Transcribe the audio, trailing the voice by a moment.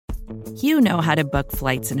You know how to book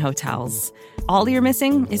flights and hotels. All you're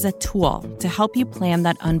missing is a tool to help you plan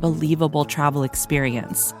that unbelievable travel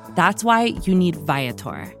experience. That's why you need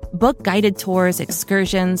Viator. Book guided tours,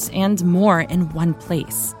 excursions, and more in one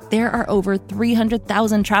place. There are over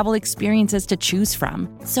 300,000 travel experiences to choose from,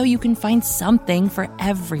 so you can find something for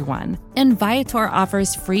everyone. And Viator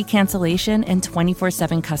offers free cancellation and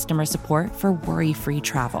 24/7 customer support for worry-free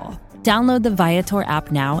travel. Download the Viator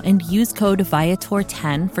app now and use code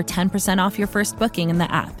Viator10 for 10% off your first booking in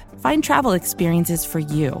the app. Find travel experiences for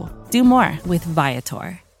you. Do more with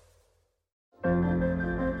Viator.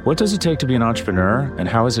 What does it take to be an entrepreneur, and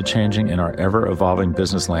how is it changing in our ever-evolving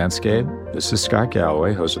business landscape? This is Scott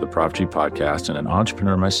Galloway, host of the Prop G podcast and an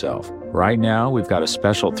entrepreneur myself. Right now, we've got a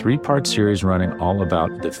special 3-part series running all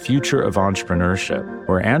about the future of entrepreneurship.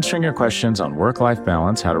 We're answering your questions on work-life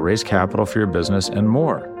balance, how to raise capital for your business, and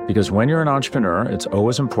more. Because when you're an entrepreneur, it's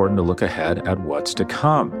always important to look ahead at what's to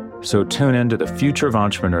come. So tune in to the Future of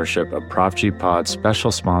Entrepreneurship, a Prop G Pod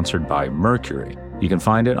special sponsored by Mercury. You can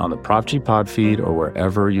find it on the Prop G Pod feed or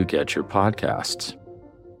wherever you get your podcasts.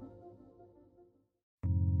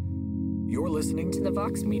 You're listening to the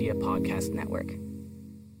Vox Media Podcast Network.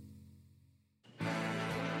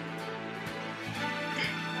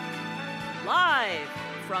 Live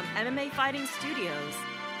from MMA Fighting Studios,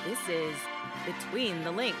 this is Between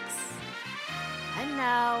the Links. And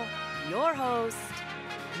now, your host,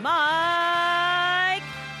 Mike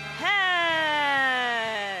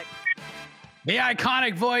Heck. The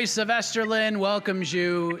iconic voice of Esther Lynn welcomes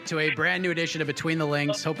you to a brand new edition of Between the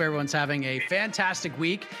Links. Hope everyone's having a fantastic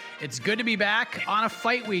week. It's good to be back on a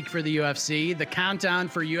fight week for the UFC. The countdown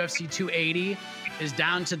for UFC 280 is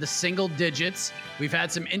down to the single digits. We've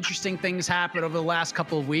had some interesting things happen over the last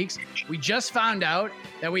couple of weeks. We just found out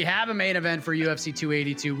that we have a main event for UFC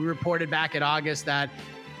 282. We reported back in August that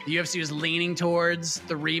the UFC was leaning towards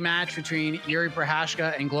the rematch between Yuri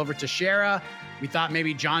Prochazka and Glover Teixeira. We thought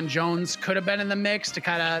maybe John Jones could have been in the mix to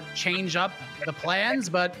kind of change up the plans,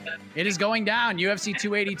 but it is going down, UFC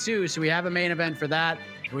 282. So we have a main event for that.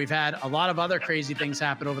 We've had a lot of other crazy things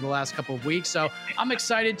happen over the last couple of weeks. So I'm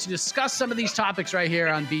excited to discuss some of these topics right here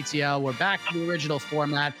on BTL. We're back to the original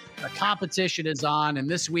format. The competition is on. And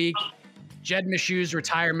this week, Jed Mesheau's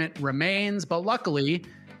retirement remains. But luckily,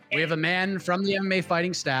 we have a man from the MMA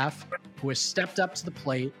fighting staff who has stepped up to the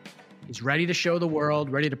plate. He's ready to show the world,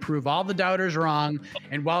 ready to prove all the doubters wrong.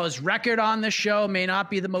 And while his record on this show may not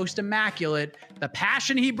be the most immaculate, the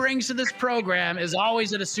passion he brings to this program is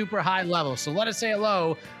always at a super high level. So let us say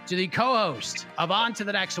hello to the co-host of On to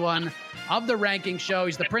the Next One of the Ranking Show.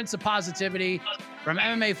 He's the Prince of Positivity from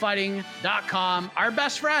MMAfighting.com. Our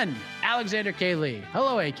best friend, Alexander K. Lee.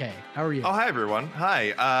 Hello, AK. How are you? Oh, hi, everyone.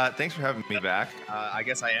 Hi. Thanks for having me back. I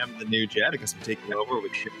guess I am the new Jed because I'm taking over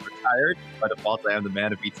with Chip retired. By default, I am the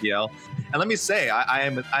man of BTL. And let me say, I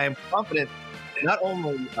am confident not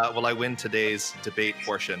only will I win today's debate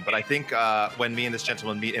portion, but I think when me and this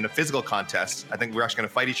gentleman meet in a physical contest, I think we're actually going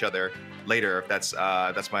to fight each other later. If that's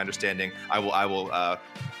my understanding. I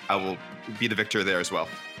will be the victor there as well.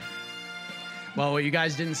 Well, what you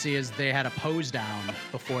guys didn't see is they had a pose down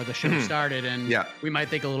before the show started, and we might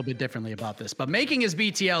think a little bit differently about this. But making his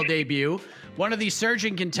BTL debut, one of the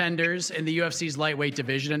surging contenders in the UFC's lightweight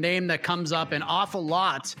division, a name that comes up an awful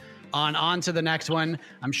lot on to the next one.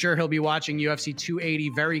 I'm sure he'll be watching UFC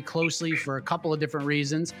 280 very closely for a couple of different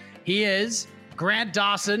reasons. He is Grant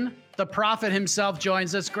Dawson. The Prophet himself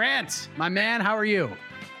joins us. Grant, my man, how are you?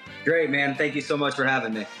 Great, man. Thank you so much for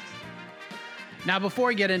having me. Now, before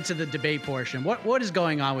we get into the debate portion, what is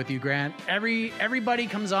going on with you, Grant? Everybody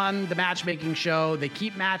comes on the matchmaking show. They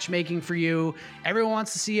keep matchmaking for you. Everyone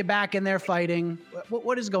wants to see you back in there fighting.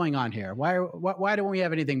 What is going on here? Why don't we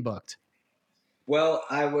have anything booked? Well,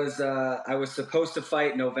 I was supposed to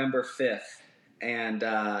fight November 5th, and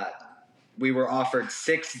we were offered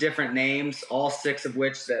 6 different names, all 6 of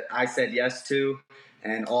which that I said yes to,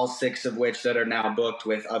 and all 6 of which that are now booked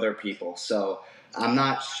with other people. So I'm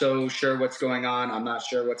not so sure what's going on. I'm not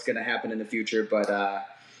sure what's going to happen in the future, but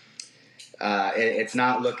it's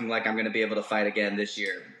not looking like I'm going to be able to fight again this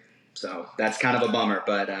year. So that's kind of a bummer,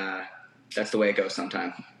 but that's the way it goes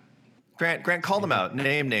sometimes. Grant, call them out.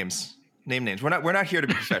 Name names. We're not here to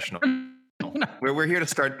be professional. We're here to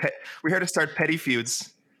start. We're here to start petty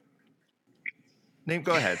feuds.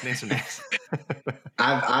 Go ahead. Name some names.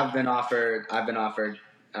 I've been offered.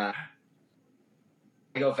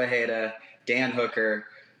 Diego Fajeda, Dan Hooker,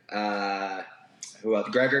 who else?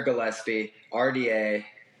 Gregor Gillespie, RDA,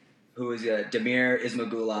 who is Damir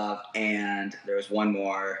Ismagulov, and there was one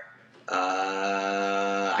more.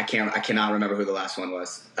 I cannot remember who the last one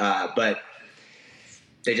was. But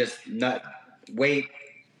they just wait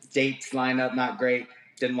dates lined up, not great.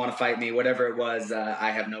 Didn't want to fight me, whatever it was.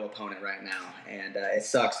 I have no opponent right now, and it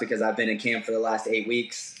sucks because I've been in camp for the last 8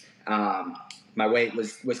 weeks. My weight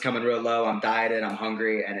was coming real low. I'm dieted. I'm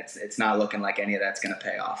hungry, and it's not looking like any of that's going to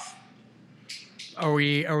pay off. Are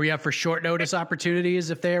we up for short notice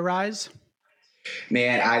opportunities if they arise?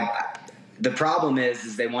 Man, the problem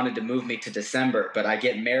is they wanted to move me to December, but I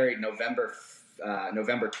get married November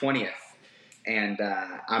 20th, and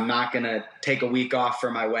I'm not going to take a week off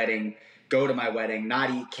for my wedding, go to my wedding, not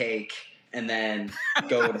eat cake, and then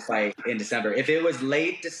go to fight in December. If it was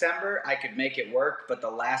late December, I could make it work, but the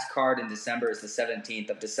last card in December is the 17th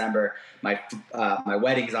of December. My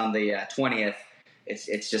wedding's on the 20th.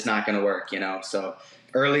 It's just not going to work, So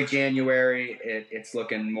early January, it's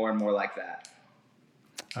looking more and more like that.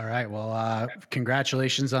 All right. Well,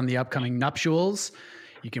 congratulations on the upcoming nuptials.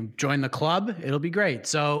 You can join the club. It'll be great.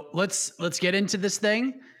 So let's get into this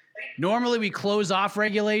thing. Normally we close off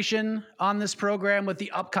regulation on this program with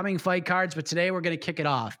the upcoming fight cards, but today we're going to kick it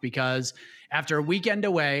off because after a weekend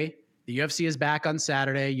away, the UFC is back on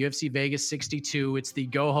Saturday, UFC Vegas 62. It's the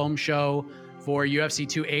go-home show for UFC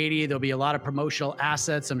 280. There'll be a lot of promotional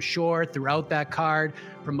assets, I'm sure, throughout that card,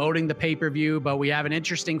 promoting the pay-per-view, but we have an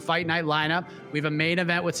interesting fight night lineup. We have a main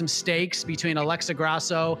event with some stakes between Alexa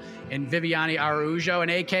Grasso and Viviane Araújo.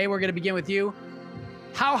 And AK, we're going to begin with you.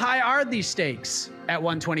 How high are these stakes at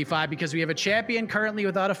 125? Because we have a champion currently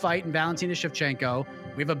without a fight in Valentina Shevchenko.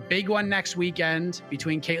 We have a big one next weekend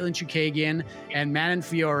between Caitlin Chukagian and Manon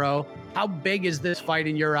Fiorot. How big is this fight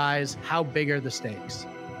in your eyes? How big are the stakes?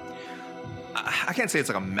 I can't say it's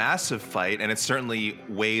like a massive fight, and it certainly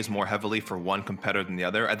weighs more heavily for one competitor than the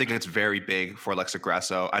other. I think it's very big for Alexa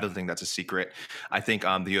Grasso. I don't think that's a secret. I think the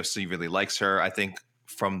UFC really likes her. I think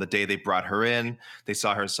from the day they brought her in, they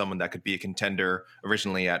saw her as someone that could be a contender.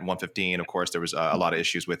 Originally at 115, of course, there was a lot of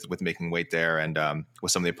issues with making weight there, and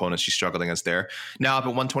with some of the opponents she's struggling against there. Now up at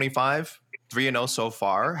 125, 3-0 so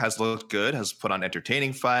far, has looked good, has put on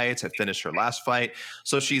entertaining fights, had finished her last fight.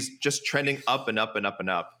 So she's just trending up and up and up and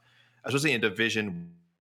up. Especially in a division,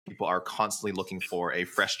 people are constantly looking for a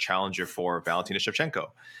fresh challenger for Valentina Shevchenko.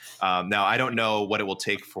 Now, I don't know what it will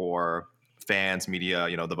take for fans, media,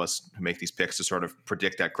 the of us who make these picks to sort of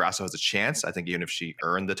predict that Grasso has a chance. I think even if she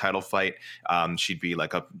earned the title fight, she'd be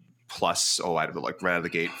like a plus, right out of the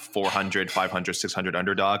gate, 400, 500, 600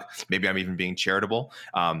 underdog. Maybe I'm even being charitable.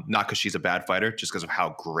 Not because she's a bad fighter, just because of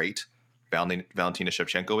how great Valentina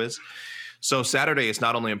Shevchenko is. So Saturday, it's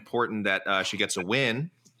not only important that she gets a win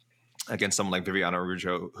against someone like Viviane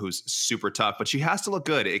Araújo, who's super tough, but she has to look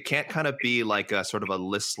good. It can't kind of be like a sort of a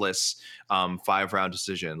listless 5-round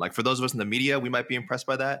decision. Like for those of us in the media, we might be impressed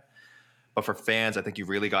by that. But for fans, I think you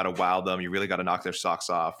really got to wow them. You really got to knock their socks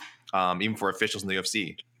off. Even for officials in the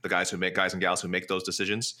UFC, the guys and gals who make those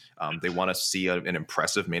decisions, they want to see an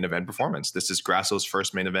impressive main event performance. This is Grasso's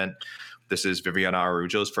first main event. This is Viviane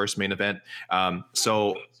Araújo's first main event.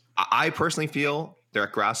 So I personally feel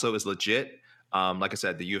that Grasso is legit. Like I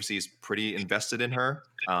said, the UFC is pretty invested in her.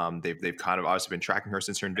 They've kind of obviously been tracking her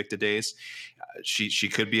since her Invicta days. She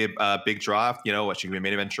could be a big draw. She could be a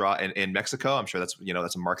main event draw in Mexico. I'm sure that's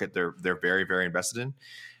a market they're very, very invested in.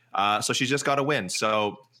 So she's just got to win.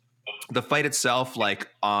 So the fight itself, like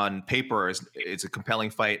on paper, it's a compelling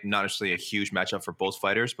fight. Not necessarily a huge matchup for both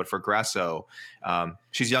fighters, but for Grasso,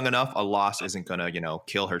 she's young enough. A loss isn't gonna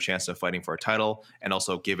kill her chance of fighting for a title. And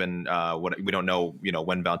also, given what we don't know,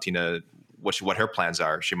 when Valentina. What her plans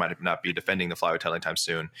are. She might not be defending the flyweight title anytime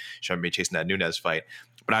soon. She might be chasing that Nunes fight.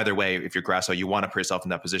 But either way, if you're Grasso, you want to put yourself in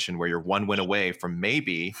that position where you're one win away from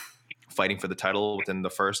maybe fighting for the title within the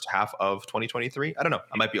first half of 2023. I don't know.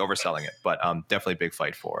 I might be overselling it, but definitely a big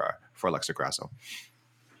fight for Alexa Grasso.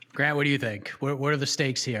 Grant, what do you think? What are the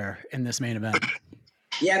stakes here in this main event?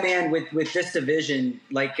 Yeah, man, with this division,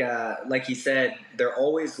 like he said, they're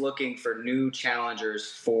always looking for new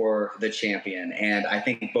challengers for the champion. And I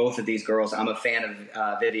think both of these girls, I'm a fan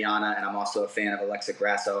of Viviana, and I'm also a fan of Alexa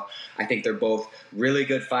Grasso. I think they're both really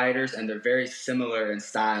good fighters, and they're very similar in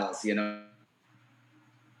styles,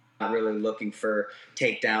 Not really looking for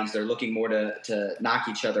takedowns. They're looking more to knock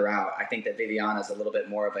each other out. I think that Viviana is a little bit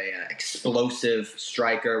more of a explosive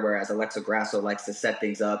striker, whereas Alexa Grasso likes to set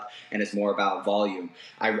things up and is more about volume.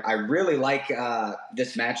 I really like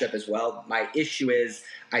this matchup as well. My issue is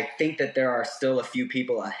I think that there are still a few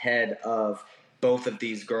people ahead of both of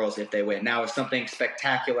these girls if they win. Now, if something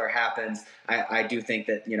spectacular happens, I do think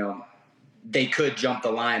that, they could jump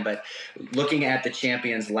the line. But looking at the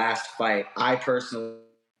champion's last fight, I personally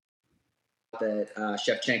that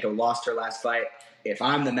Shevchenko lost her last fight. if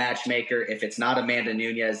I'm the matchmaker, if it's not Amanda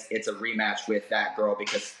Nunes, it's a rematch with that girl,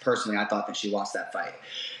 because personally I thought that she lost that fight.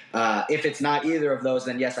 If it's not either of those,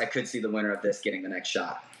 then yes, I could see the winner of this getting the next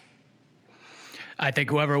shot. I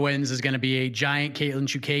think whoever wins is going to be a giant Caitlin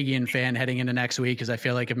Chukagian fan heading into next week, because I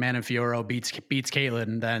feel like if Manafioro beats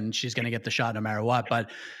Caitlin, then she's going to get the shot no matter what.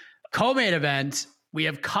 But co-main event, we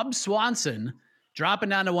have Cub Swanson dropping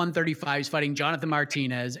down to 135. He's fighting Jonathan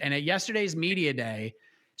Martinez. And at yesterday's media day,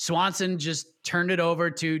 Swanson just turned it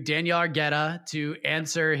over to Daniel Argueta to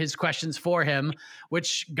answer his questions for him,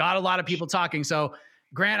 which got a lot of people talking. So,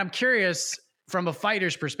 Grant, I'm curious, from a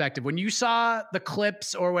fighter's perspective, when you saw the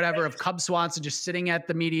clips or whatever of Cub Swanson just sitting at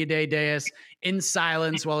the media day dais in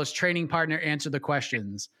silence while his training partner answered the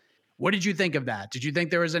questions, what did you think of that? Did you think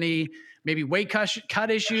there was any maybe weight cut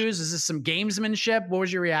issues? Is this some gamesmanship? What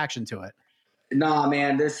was your reaction to it? Nah,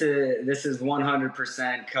 man, this is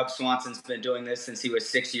 100%. Cub Swanson's been doing this since he was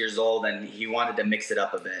 6 years old, and he wanted to mix it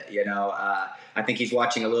up a bit. I think he's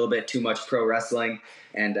watching a little bit too much pro wrestling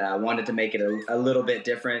and wanted to make it a little bit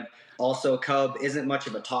different. Also, Cub isn't much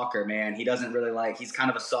of a talker, man. He doesn't really he's kind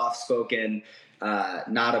of a soft-spoken,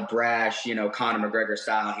 not a brash, Conor McGregor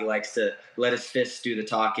style. He likes to let his fists do the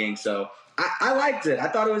talking. So I liked it. I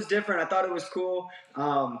thought it was different. I thought it was cool.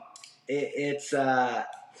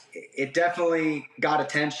 It definitely got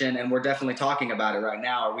attention, and we're definitely talking about it right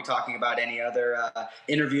now. Are we talking about any other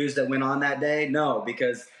interviews that went on that day? No,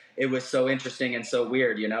 because it was so interesting and so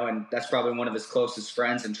weird, and that's probably one of his closest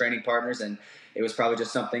friends and training partners, and it was probably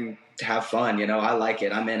just something to have fun. I like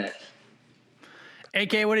it. I'm in it.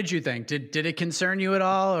 AK, what did you think? Did it concern you at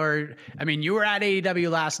all? Or, I mean, you were at AEW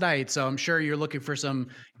last night, so I'm sure you're looking for some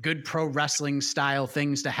good pro wrestling style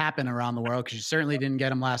things to happen around the world, because you certainly didn't get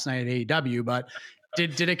them last night at AEW, but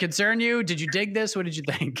did it concern you? Did you dig this? What did you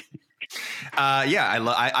think?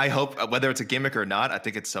 I hope, whether it's a gimmick or not, I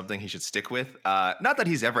think it's something he should stick with. Not that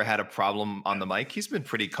he's ever had a problem on the mic. He's been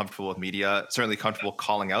pretty comfortable with media, certainly comfortable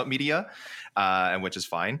calling out media, and which is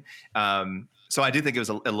fine. So I do think it was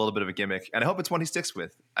a little bit of a gimmick, and I hope it's one he sticks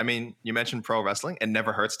with. I mean, you mentioned pro wrestling. It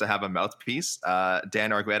never hurts to have a mouthpiece.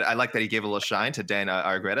 Dan Argueta, I like that he gave a little shine to Dan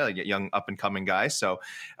Argueta, a young up-and-coming guy. So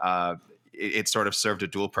it sort of served a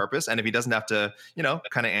dual purpose. And if he doesn't have to,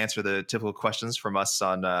 kind of answer the typical questions from us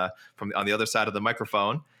on the other side of the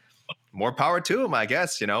microphone, more power to him, I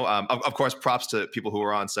guess. Of course, props to people who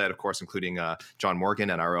were on site, of course, including John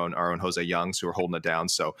Morgan and our own Jose Youngs, who are holding it down.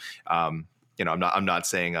 So, I'm not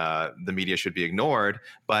saying the media should be ignored,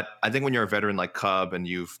 but I think when you're a veteran like Cub and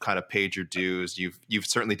you've kind of paid your dues, you've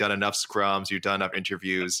certainly done enough scrums, you've done enough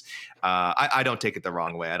interviews. I don't take it the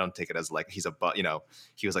wrong way. I don't take it as like he's above,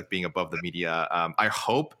 he was like being above the media. I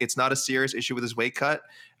hope it's not a serious issue with his weight cut.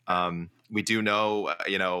 We do know,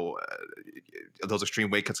 those extreme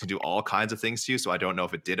weight cuts can do all kinds of things to you. So I don't know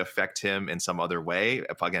if it did affect him in some other way,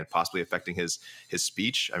 again, possibly affecting his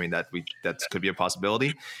speech. I mean, that could be a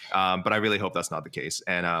possibility. But I really hope that's not the case.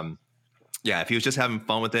 And, if he was just having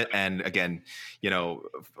fun with it, and again,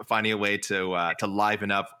 finding a way to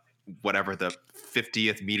liven up whatever the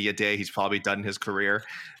 50th media day he's probably done in his career,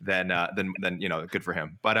 then good for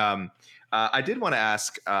him. But I did want to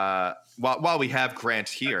ask, while we have Grant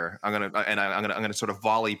here, I'm gonna sort of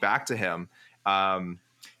volley back to him. Grant,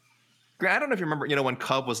 I don't know if you remember, when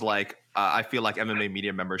Cub was like, I feel like MMA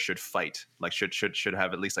media members should fight, like should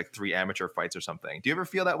have at least like 3 amateur fights or something. Do you ever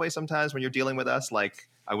feel that way sometimes when you're dealing with us? Like,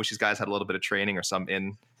 I wish these guys had a little bit of training or some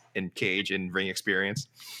in cage and ring experience.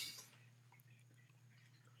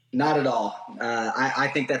 Not at all.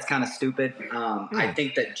 I think that's kind of stupid. I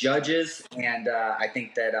think that judges and I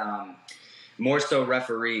think that more so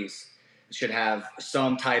referees should have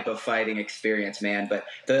some type of fighting experience, man. But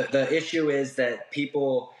the issue is that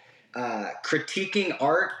people critiquing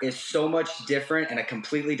art is so much different and a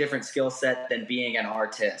completely different skill set than being an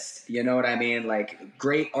artist. You know what I mean? Like,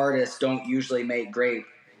 great artists don't usually make great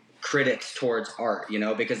critics towards art,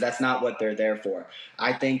 because that's not what they're there for.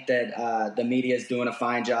 I think that the media is doing a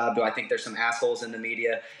fine job. Do I think there's some assholes in the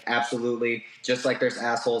media? Absolutely. Just like there's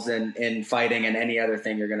assholes in fighting and any other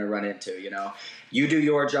thing you're going to run into, You do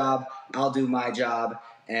your job, I'll do my job,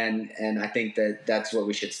 and I think that that's what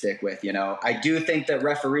we should stick with, I do think that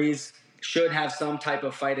referees should have some type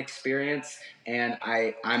of fight experience, and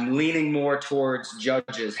I'm leaning more towards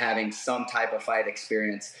judges having some type of fight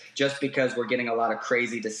experience, just because we're getting a lot of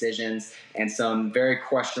crazy decisions and some very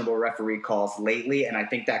questionable referee calls lately, and I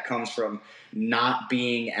think that comes from not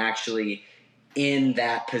being actually in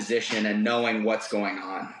that position and knowing what's going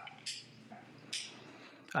on.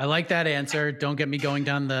 I like that answer. Don't get me going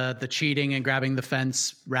down the cheating and grabbing the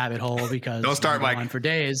fence rabbit hole, because don't start, Mike, on for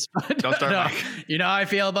days. Don't start, Mike. You know how I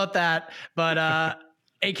feel about that. But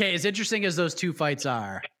AK, as interesting as those two fights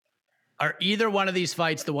are either one of these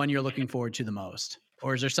fights the one you're looking forward to the most?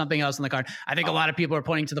 Or is there something else in the card? I think a lot of people are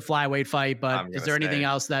pointing to the flyweight fight, but is there anything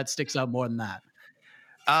else that sticks out more than that?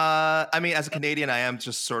 I mean, as a Canadian, I am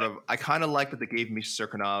just I kind of like that they gave Misha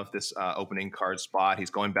Cirkunov this opening card spot. He's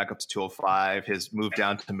going back up to 205. His move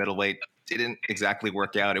down to middleweight didn't exactly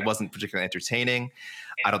work out. It wasn't particularly entertaining.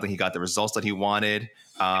 I don't think he got the results that he wanted.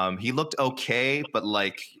 He looked okay, but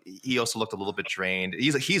like he also looked a little bit drained. He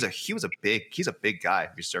was a big guy,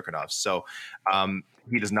 Misha Cirkunov. So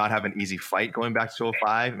he does not have an easy fight going back to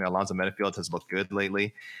 205. I mean, Alonzo Menefield has looked good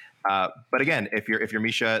lately. But again, if you're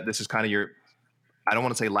Misha, this is kind of your, I don't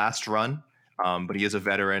want to say last run, but he is a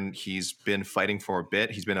veteran. He's been fighting for a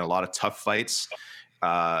bit. He's been in a lot of tough fights.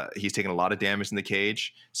 He's taken a lot of damage in the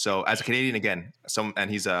cage. So as a Canadian, again, and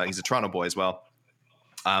he's a Toronto boy as well.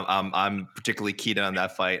 I'm particularly keyed in on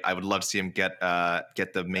that fight. I would love to see him get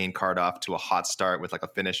the main card off to a hot start with like a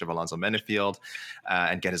finish of Alonzo Menefield,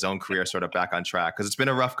 and get his own career sort of back on track, because it's been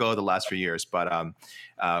a rough go the last few years. But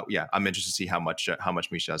yeah, I'm interested to see how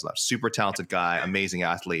much Misha has left. Super talented guy, amazing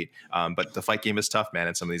athlete. But the fight game is tough, man,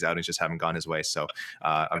 and some of these outings just haven't gone his way. So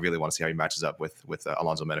I really want to see how he matches up with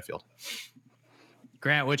Alonzo Menefield.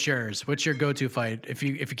 Grant, what's yours? What's your go-to fight? If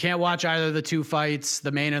you can't watch either of the two fights,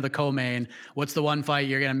 the main or the co-main, what's the one fight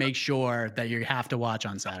you're going to make sure that you have to watch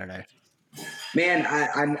on Saturday? Man,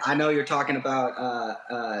 I know you're talking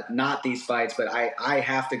about not these fights, but I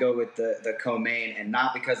have to go with the co-main, and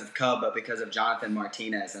not because of Cub, but because of Jonathan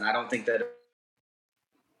Martinez. And I don't think that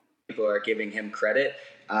people are giving him credit.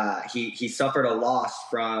 He suffered a loss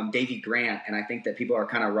from Davey Grant, and I think that people are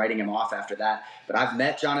kind of writing him off after that. But I've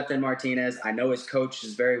met Jonathan Martinez. I know his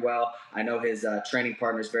coaches very well. I know his training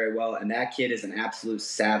partners very well, and that kid is an absolute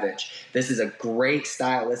savage. This is a great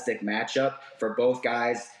stylistic matchup for both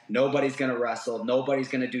guys. Nobody's going to wrestle. Nobody's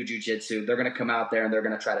going to do jiu-jitsu. They're going to come out there and they're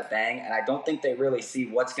going to try to bang. And I don't think they really see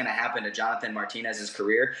what's going to happen to Jonathan Martinez's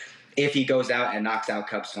career if he goes out and knocks out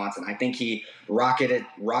Cub Swanson. I think he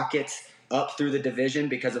rockets up through the division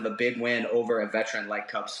because of a big win over a veteran like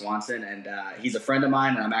Cub Swanson. And he's a friend of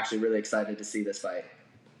mine, and I'm actually really excited to see this fight.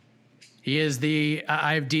 He is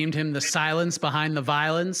I've deemed him the silence behind the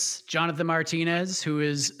violence, Jonathan Martinez, who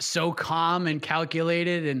is so calm and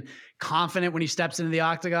calculated and confident when he steps into the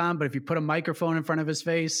octagon. But if you put a microphone in front of his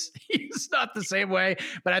face, he's not the same way.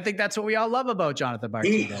 But I think that's what we all love about Jonathan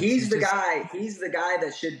Martinez. He's the guy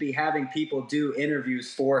that should be having people do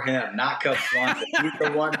interviews for him, not Cub Swanson. He's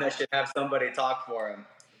the one that should have somebody talk for him.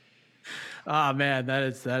 Oh man, that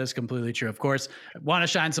is completely true. Of course, want to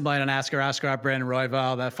shine some light on Askar Brandon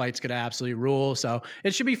Royval. That fight's going to absolutely rule. So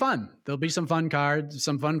it should be fun. There'll be some fun cards,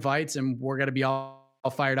 some fun fights, and we're going to be all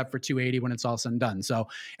fired up for 280 when it's all said and done. So,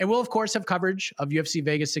 and we'll of course have coverage of UFC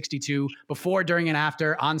Vegas 62 before, during, and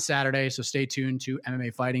after on Saturday. So stay tuned to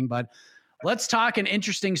MMA Fighting. But let's talk an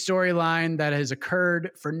interesting storyline that has occurred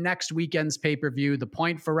for next weekend's pay-per-view. The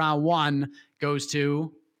point for round one goes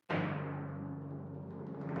to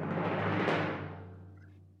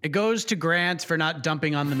Grant for not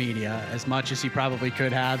dumping on the media as much as he probably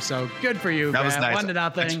could have. So good for you, That Grant. was nice.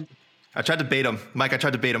 1-0. I tried to bait him, Mike. I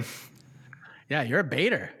tried to bait him. Yeah, you're a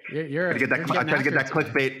baiter. I tried to get that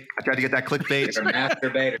clickbait. You're a master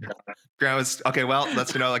baiter. Grant was okay. Well,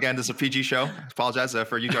 let's again. This is a PG show. Apologize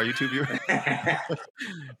for you, our YouTube viewer.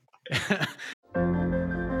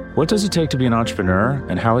 What does it take to be an entrepreneur,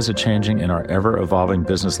 and how is it changing in our ever-evolving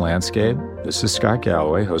business landscape? This is Scott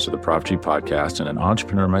Galloway, host of the Prop G podcast and an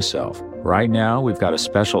entrepreneur myself. Right now, we've got a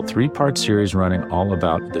special 3-part series running all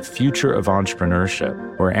about the future of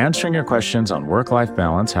entrepreneurship. We're answering your questions on work-life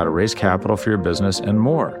balance, how to raise capital for your business, and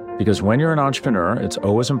more. Because when you're an entrepreneur, it's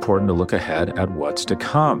always important to look ahead at what's to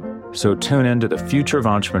come. So tune in to the Future of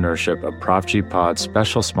Entrepreneurship, a Prop G pod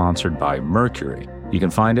special sponsored by Mercury. You can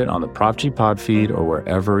find it on the Prop G Pod feed or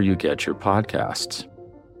wherever you get your podcasts.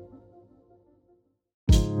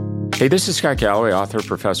 Hey, this is Scott Galloway, author,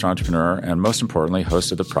 professor, entrepreneur, and most importantly,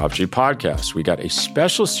 host of the Prop G podcast. We got a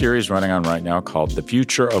special series running on right now called The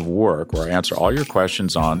Future of Work, where I answer all your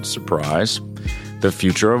questions on, surprise, the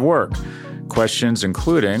future of work. Questions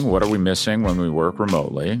including, what are we missing when we work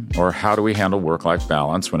remotely? Or how do we handle work-life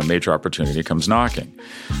balance when a major opportunity comes knocking?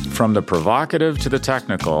 From the provocative to the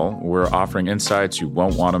technical, we're offering insights you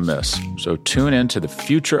won't want to miss. So tune in to The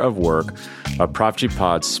Future of Work, a Prop G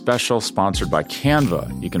Pod special sponsored by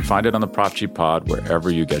Canva. You can find it on the Prop G Pod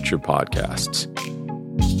wherever you get your podcasts.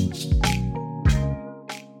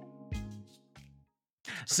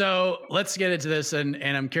 So let's get into this, and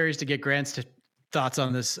I'm curious to get Grant's thoughts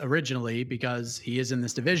on this originally because he is in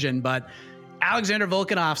this division. But Alexander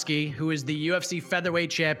Volkanovski, who is the UFC featherweight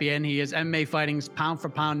champion, he is MMA Fighting's pound for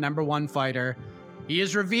pound #1 fighter, he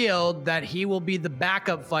has revealed that he will be the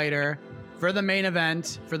backup fighter for the main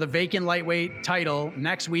event for the vacant lightweight title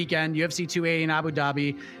next weekend, UFC 280 in Abu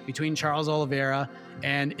Dhabi, between Charles Oliveira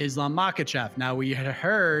and Islam Makhachev. Now, we had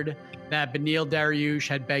heard that Beneil Dariush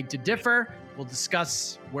had begged to differ. We'll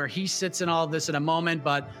discuss where he sits in all of this in a moment,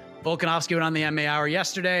 but Volkanovski went on the MMA Hour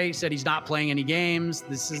yesterday, said he's not playing any games.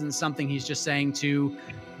 This isn't something he's just saying to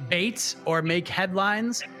bait or make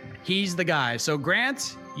headlines. He's the guy. So,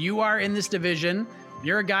 Grant, you are in this division.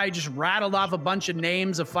 You're a guy who just rattled off a bunch of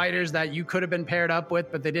names of fighters that you could have been paired up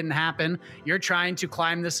with, but they didn't happen. You're trying to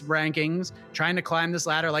climb this rankings, trying to climb this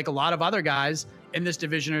ladder like a lot of other guys in this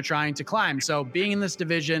division are trying to climb. So being in this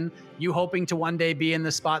division, you hoping to one day be in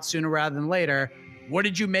this spot sooner rather than later, what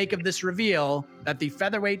did you make of this reveal that the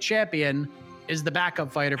featherweight champion is the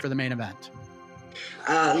backup fighter for the main event?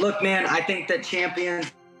 Look, man, I think that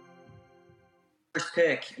champions first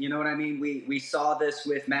pick. You know what I mean? We saw this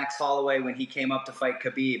with Max Holloway when he came up to fight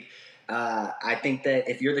Khabib. I think that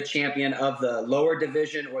if you're the champion of the lower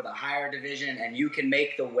division or the higher division and you can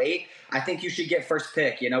make the weight, I think you should get first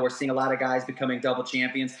pick. You know, we're seeing a lot of guys becoming double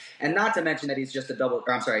champions, and not to mention that he's just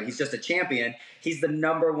a champion. He's the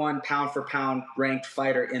number one pound for pound ranked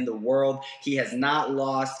fighter in the world. He has not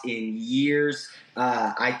lost in years.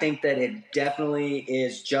 I think that it definitely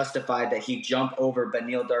is justified that he jumped over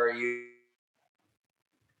Beneil Dariush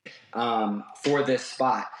for this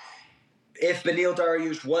spot. If Beneil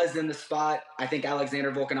Dariush was in the spot, I think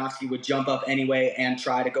Alexander Volkanovski would jump up anyway and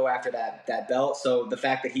try to go after that belt. So the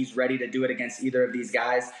fact that he's ready to do it against either of these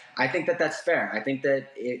guys, I think that that's fair. I think that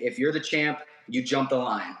if you're the champ, you jump the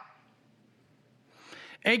line.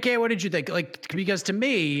 AK, what did you think? Like, because to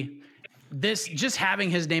me, this just having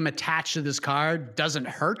his name attached to this card doesn't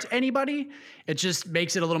hurt anybody. It just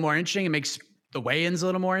makes it a little more interesting. It makes the weigh-in's a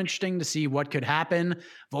little more interesting to see what could happen.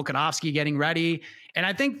 Volkanovski getting ready. And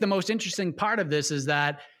I think the most interesting part of this is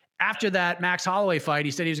that after that Max Holloway fight,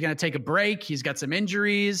 he said he was going to take a break. He's got some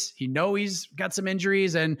injuries. He's got some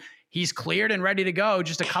injuries, and he's cleared and ready to go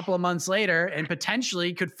just a couple of months later, and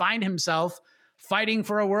potentially could find himself fighting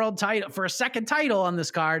for a world title, for a second title on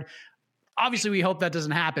this card. Obviously, we hope that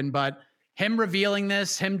doesn't happen, but him revealing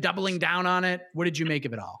this, him doubling down on it, what did you make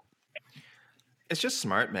of it all? It's just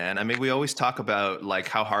smart, man. I mean, we always talk about like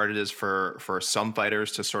how hard it is for some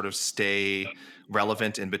fighters to sort of stay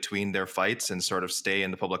relevant in between their fights and sort of stay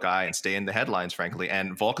in the public eye and stay in the headlines, frankly.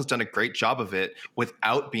 And Volk has done a great job of it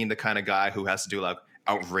without being the kind of guy who has to do like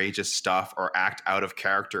outrageous stuff or act out of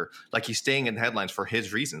character. Like, he's staying in the headlines for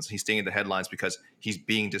his reasons. He's staying in the headlines because he's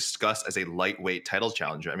being discussed as a lightweight title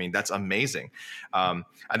challenger. I mean, that's amazing. I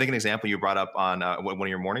think an example you brought up on one of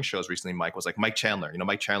your morning shows recently, Mike, was like Mike Chandler. You know,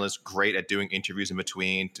 Mike Chandler's great at doing interviews in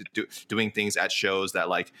between, doing things at shows that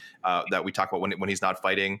like that we talk about when he's not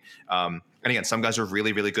fighting. And again, some guys are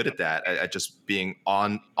really, really good at that, at just being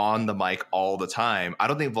on the mic all the time. I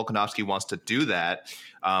don't think Volkanovski wants to do that.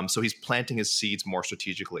 So he's planting his seeds more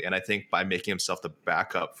strategically. And I think by making himself the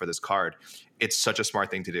backup for this card, it's such a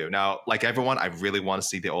smart thing to do. Now, like everyone, I really want to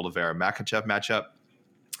see the Oliveira-Makhachev matchup.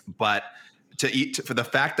 But for the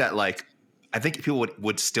fact that, like, I think people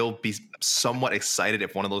would still be somewhat excited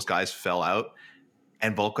if one of those guys fell out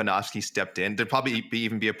and Volkanovski stepped in. There'd probably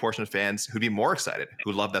even be a portion of fans who'd be more excited,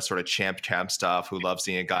 who love that sort of champ stuff, who love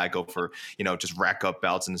seeing a guy go for, you know, just rack up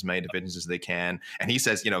belts in as many divisions as they can. And he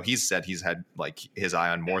says, you know, he's said he's had like his eye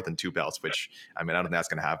on more than 2 belts, which, I mean, I don't think that's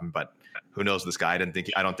going to happen, but who knows this guy? I don't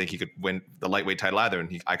think he could win the lightweight title either.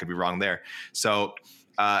 And I could be wrong there. So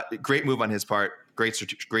great move on his part. Great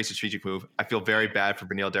strategic move. I feel very bad for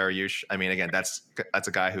Beneil Dariush. I mean, again, that's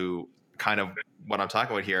a guy who kind of what I'm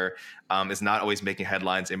talking about here is not always making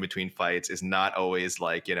headlines in between fights, is not always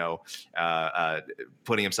like, you know,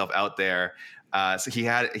 putting himself out there. So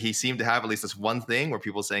he seemed to have at least this one thing where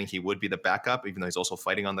people saying he would be the backup, even though he's also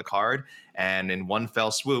fighting on the card. And in one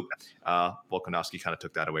fell swoop, Volkanovski kind of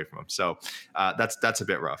took that away from him. So that's a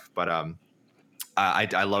bit rough, but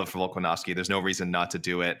I love it for Volkanovski. There's no reason not to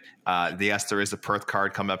do it. Yes, there is a Perth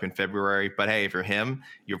card coming up in February, but hey, if you're him,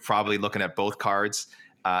 you're probably looking at both cards.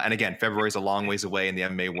 And again, February is a long ways away in the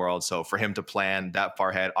MMA world. So for him to plan that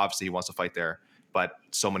far ahead, obviously he wants to fight there, but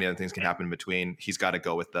so many other things can happen in between. He's got to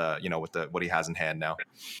go with what he has in hand now.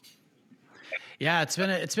 Yeah, it's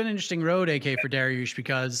been an interesting road, AK, for Dariush,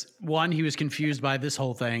 because one, he was confused by this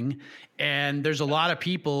whole thing. And there's a lot of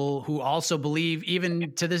people who also believe,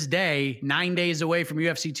 even to this day, 9 days away from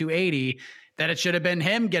UFC 280, that it should have been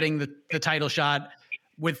him getting the title shot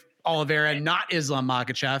with Oliveira, not Islam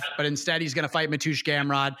Makhachev, but instead he's going to fight Mateusz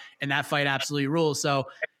Gamrot, and that fight absolutely rules. So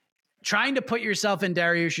trying to put yourself in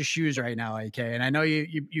Dariush's shoes right now, AK, and I know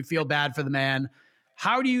you feel bad for the man.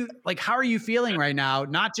 how are you feeling right now?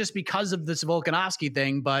 Not just because of this Volkanovski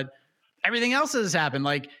thing, but everything else that has happened.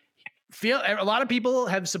 Like, a lot of people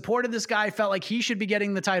have supported this guy, felt like he should be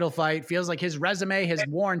getting the title fight, feels like his resume has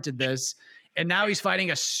warranted this. And now he's fighting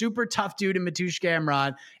a super tough dude in Mateusz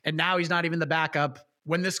Gamrot. And now he's not even the backup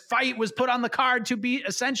when this fight was put on the card to be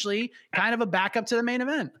essentially kind of a backup to the main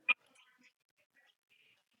event.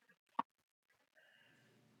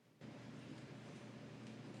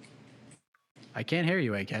 I can't hear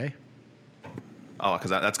you, AK. Oh,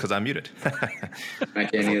 that's because I'm muted. I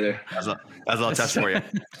can't either. That's a little test for you.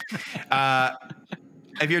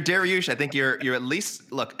 If you're Dariush, I think you're at least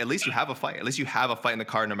you have a fight. At least you have a fight in the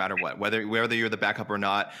card, no matter what. Whether you're the backup or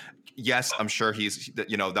not. Yes, I'm sure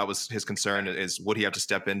that was his concern, is would he have to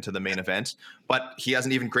step into the main event? But he has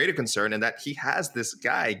an even greater concern in that he has this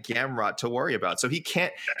guy Gamrot to worry about. So he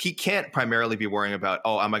can't primarily be worrying about,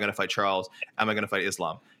 oh, am I going to fight Charles? Am I going to fight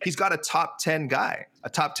Islam? He's got a top 10 guy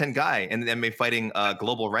in the MMA fighting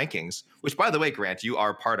global rankings, which, by the way, Grant, you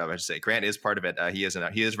are part of. I should say Grant is part of it. He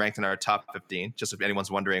is ranked in our top 15. Just if anyone's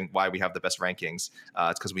wondering why we have the best rankings,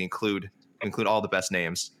 it's because we include all the best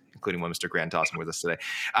names, including one Mr. Grant Dawson with us today.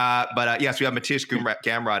 Yes, we have Mateusz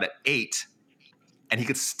Gamrot at 8, and he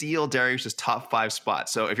could steal Dariush's top 5 spot.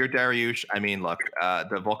 So if you're Dariush, I mean, look,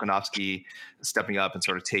 the Volkanovski stepping up and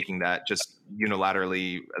sort of taking that just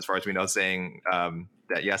unilaterally, as far as we know, saying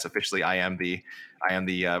that yes, officially I am the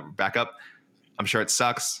backup. I'm sure it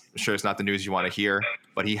sucks. I'm sure it's not the news you want to hear,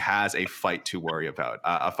 but he has a fight to worry about.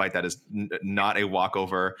 A fight that is not a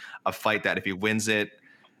walkover. A fight that if he wins it,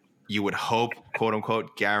 you would hope, quote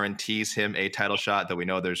unquote, guarantees him a title shot, though we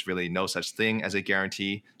know there's really no such thing as a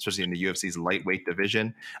guarantee, especially in the UFC's lightweight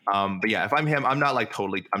division. But yeah, if I'm him,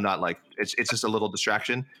 it's just a little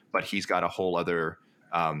distraction, but he's got a whole other,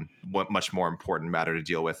 much more important matter to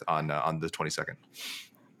deal with on the 22nd.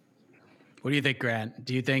 What do you think, Grant?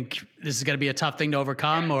 Do you think this is going to be a tough thing to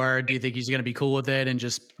overcome, or do you think he's going to be cool with it and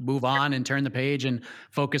just move on and turn the page and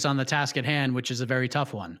focus on the task at hand, which is a very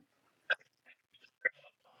tough one?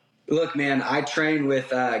 Look, man, I train with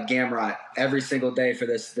Gamrot every single day for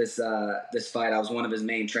this fight. I was one of his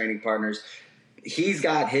main training partners. He's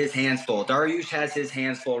got his hands full. Dariush has his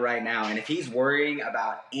hands full right now. And if he's worrying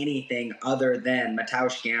about anything other than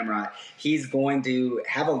Mateusz Gamrot, he's going to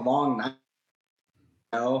have a long night.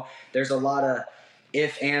 There's a lot of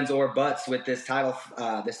ifs, ands, or buts with this title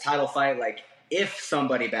fight. Like, if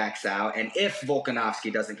somebody backs out and if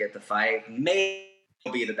Volkanovski doesn't get the fight, maybe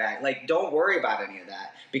he'll be the back. Like, don't worry about any of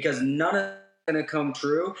that, because none of it's going to come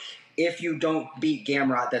true if you don't beat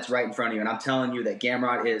Gamrot that's right in front of you. And I'm telling you that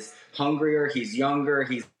Gamrot is hungrier. He's younger.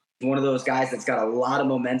 He's one of those guys that's got a lot of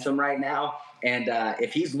momentum right now. And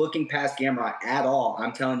if he's looking past Gamrot at all,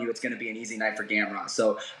 I'm telling you it's going to be an easy night for Gamrot.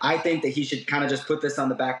 So I think that he should kind of just put this on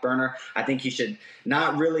the back burner. I think he should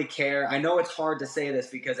not really care. I know it's hard to say this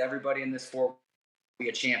because everybody in this sport will be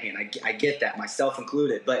a champion. I get that, myself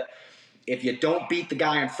included. But if you don't beat the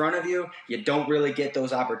guy in front of you, you don't really get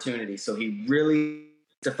those opportunities. So he really needs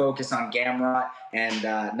to focus on Gamrot and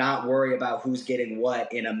not worry about who's getting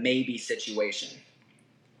what in a maybe situation.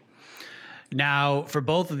 Now, for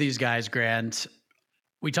both of these guys, Grant,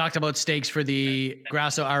 we talked about stakes for the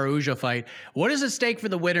Grasso-Araujo fight. What is at stake for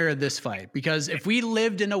the winner of this fight? Because if we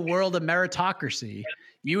lived in a world of meritocracy,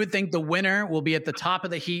 you would think the winner will be at the top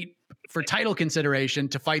of the heat for title consideration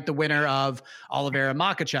to fight the winner of Oliveira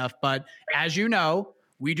Makhachev. But as you know,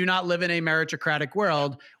 we do not live in a meritocratic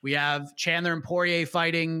world. We have Chandler and Poirier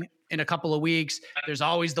fighting in a couple of weeks. There's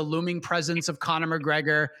always the looming presence of Conor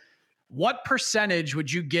McGregor. What percentage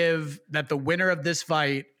would you give that the winner of this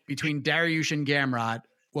fight between Dariush and Gamrot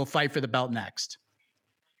will fight for the belt next?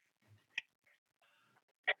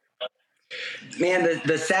 Man,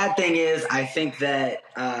 the sad thing is I think that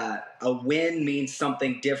a win means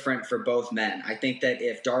something different for both men. I think that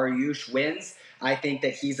if Dariush wins, I think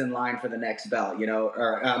that he's in line for the next belt,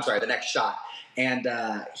 the next shot. And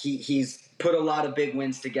he's put a lot of big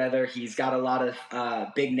wins together. He's got a lot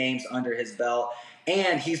of big names under his belt.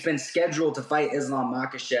 And he's been scheduled to fight Islam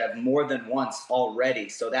Makhachev more than once already.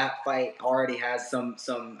 So that fight already has some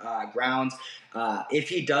grounds. If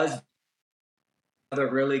he does another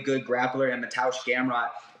really good grappler in Mateusz Gamrot,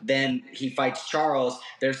 then he fights Charles.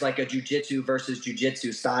 There's like a jiu-jitsu versus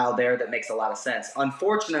jiu-jitsu style there that makes a lot of sense.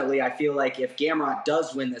 Unfortunately, I feel like if Gamrot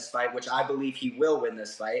does win this fight, which I believe he will win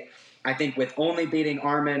this fight, I think with only beating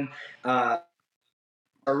Arman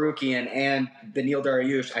Arukian and Beneil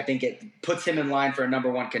Dariush, I think it puts him in line for a number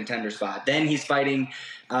one contender spot. Then he's fighting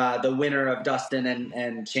the winner of Dustin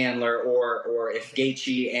and Chandler, or if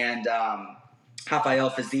Gaethje and Rafael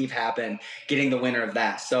Fiziev happen, getting the winner of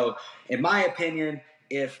that. So in my opinion,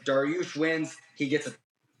 if Dariush wins, he gets a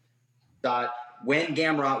shot. When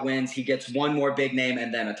Gamrot wins, he gets one more big name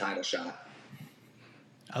and then a title shot.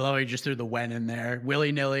 I love how you just threw the when in there,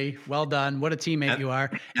 willy nilly. Well done. What a teammate you are.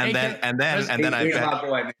 And then I He's bet. my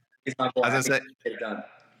boy, man. He's my boy. I was gonna say, get it done.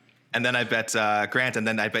 And then I bet Grant, and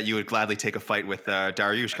then I bet you would gladly take a fight with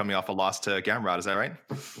Dariush coming off a loss to Gamrot. Is that right?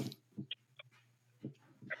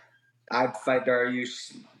 I'd fight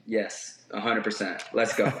Dariush. Yes, 100%.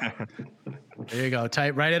 Let's go. There you go.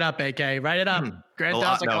 Write it up, AK. Write it up. Grant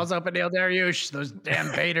Dawson calls up Neil Dariush. Those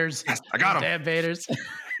damn Baders. I got them. Damn Baders.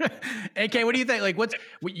 AK, what do you think? Like,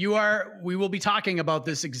 we will be talking about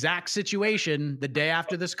this exact situation the day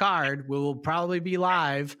after this card. We will probably be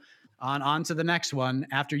live on to the next one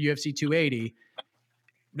after UFC 280.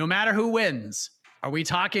 No matter who wins, are we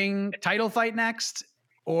talking title fight next?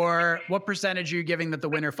 Or what percentage are you giving that the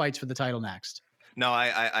winner fights for the title next? No,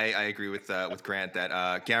 I agree with Grant that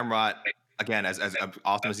Gamrot, again, as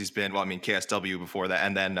awesome as he's been, well, I mean, KSW before that,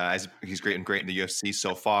 and then as he's great in the UFC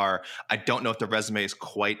so far, I don't know if the resume is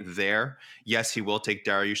quite there. Yes, he will take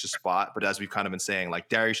Dariush's spot, but as we've kind of been saying, like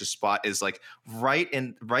Dariush's spot is like right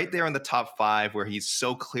there in the top 5 where he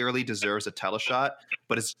so clearly deserves a title shot,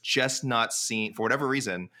 but it's just not seen, for whatever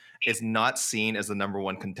reason, is not seen as the number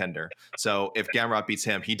 1 contender. So if Gamrot beats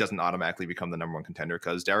him, he doesn't automatically become the number 1 contender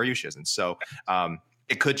because Dariush isn't. So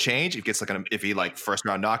it could change. It gets if he first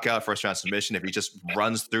round knockout, first round submission, if he just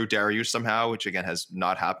runs through Dariush somehow, which again has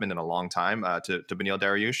not happened in a long time to Beneil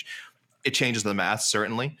Dariush. It changes the math,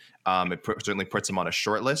 certainly. It certainly puts him on a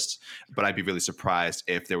short list, but I'd be really surprised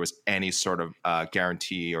if there was any sort of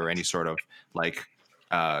guarantee or any sort of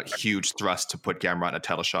huge thrust to put Gamrot in a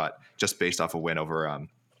title shot just based off a win over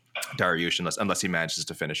Dariush, unless he manages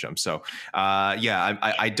to finish him. So,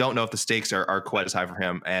 I don't know if the stakes are quite as high for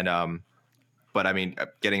him. And but I mean,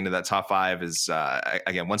 getting into that top 5 is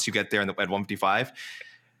again, once you get there at 155,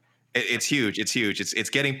 it's huge. It's huge. It's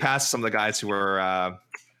getting past some of the guys who are,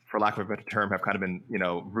 for lack of a better term, have kind of been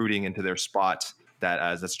rooting into their spot.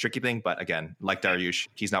 That's a tricky thing. But again, like Dariush,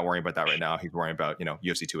 he's not worrying about that right now. He's worrying about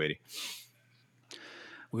UFC 280.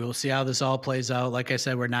 We will see how this all plays out. Like I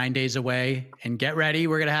said, we're 9 days away, and get ready.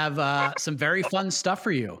 We're going to have some very fun stuff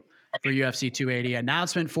for you for UFC 280.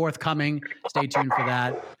 Announcement forthcoming. Stay tuned for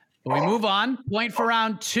that. But we move on. Point for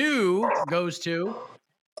round 2 goes to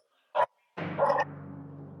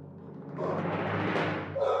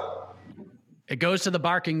it goes to the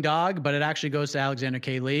barking dog, but it actually goes to Alexander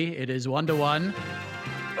K. Lee. It is 1-1.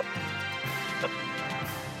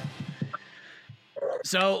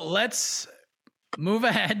 So let's move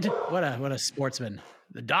ahead. What a sportsman.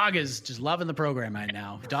 The dog is just loving the program right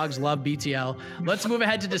now. Dogs love BTL. Let's move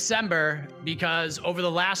ahead to December because over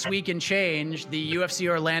the last week and change, the UFC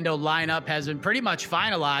Orlando lineup has been pretty much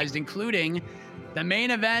finalized, including the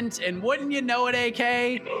main event. And wouldn't you know it,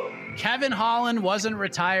 AK? Kevin Holland wasn't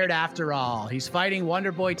retired after all. He's fighting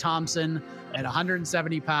Wonderboy Thompson at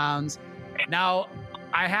 170 pounds. Now,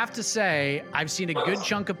 I have to say, I've seen a good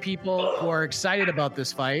chunk of people who are excited about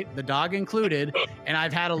this fight, the dog included, and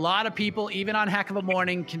I've had a lot of people, even on Heck of a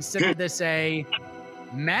Morning, consider this a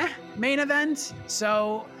meh main event.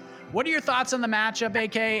 So what are your thoughts on the matchup,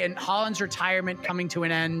 AK, and Holland's retirement coming to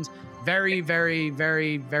an end very, very,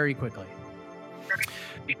 very, very quickly?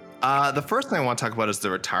 The first thing I want to talk about is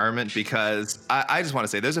the retirement, because I just want to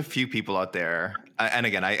say there's a few people out there. And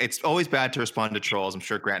again, it's always bad to respond to trolls. I'm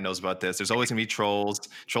sure Grant knows about this. There's always going to be trolls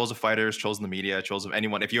of fighters, trolls in the media, trolls of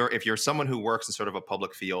anyone. If you're someone who works in sort of a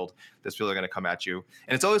public field, there's people that are going to come at you.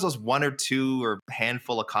 And it's always those 1 or 2 or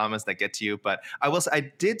handful of comments that get to you. But I will say, I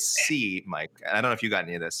did see, Mike, and I don't know if you got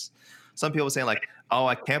any of this, some people saying oh,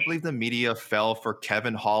 I can't believe the media fell for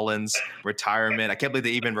Kevin Holland's retirement. I can't believe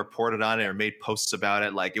they even reported on it or made posts about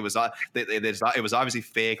it. Like it was obviously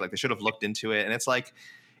fake. Like they should have looked into it. And it's like,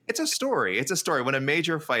 it's a story. It's a story. When a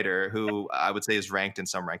major fighter who I would say is ranked in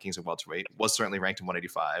some rankings of welterweight, was certainly ranked in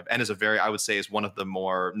 185, and I would say is one of the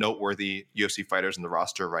more noteworthy UFC fighters in the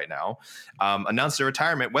roster right now, announced their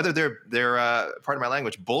retirement, whether they're pardon my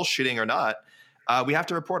language, bullshitting or not. We have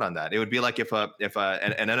to report on that. It would be like if an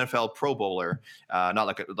NFL Pro Bowler,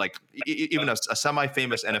 not even a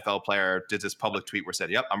semi-famous NFL player, did this public tweet where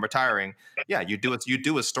said, "Yep, I'm retiring." Yeah, you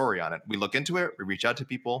do a story on it. We look into it. We reach out to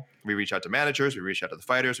people. We reach out to managers. We reach out to the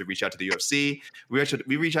fighters. We reach out to the UFC.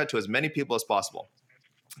 We reach out to as many people as possible.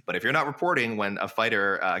 But if you're not reporting when a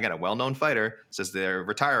fighter, again, a well-known fighter, says they're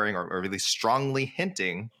retiring or really strongly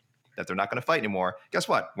hinting that they're not going to fight anymore, guess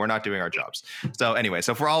what? We're not doing our jobs. So anyway,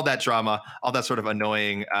 so for all that drama, all that sort of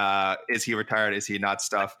annoying, is he retired, is he not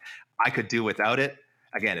stuff, I could do without it.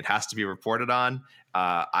 Again, it has to be reported on.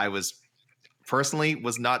 I was personally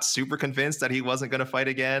was not super convinced that he wasn't going to fight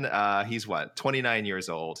again. He's 29 years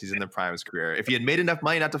old. He's in the prime of his career. If he had made enough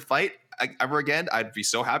money not to fight ever again, I'd be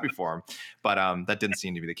so happy for him. But that didn't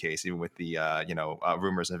seem to be the case, even with the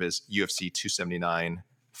rumors of his UFC 279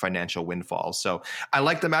 financial windfall. So I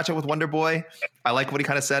like the matchup with Wonderboy. I like what he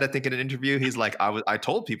kind of said. I think in an interview, he's like, I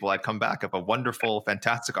told people I'd come back if a wonderful,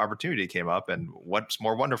 fantastic opportunity came up, and what's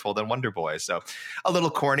more wonderful than Wonderboy? So a little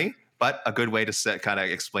corny, but a good way to kind of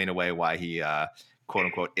explain away why he quote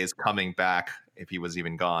unquote is coming back if he was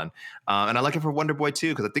even gone. And I like it for Wonderboy too,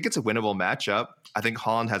 because I think it's a winnable matchup. I think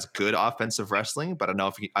Holland has good offensive wrestling, but I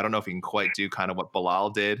don't know if he can quite do kind of what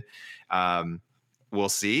Bilal did. We'll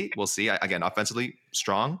see. Again, offensively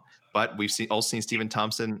strong, but we've also seen Stephen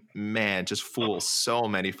Thompson, man, just fool so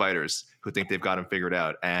many fighters who think they've got him figured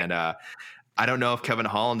out. And I don't know if Kevin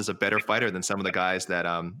Holland is a better fighter than some of the guys that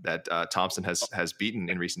Thompson has beaten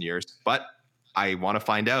in recent years, but I want to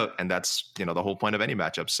find out, and that's the whole point of any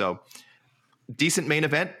matchup. So decent main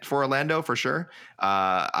event for Orlando for sure.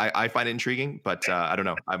 I find it intriguing, but I don't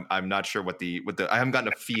know. I'm not sure what I haven't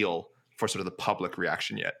gotten a feel for sort of the public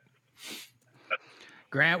reaction yet.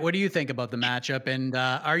 Grant, what do you think about the matchup? And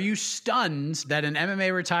are you stunned that an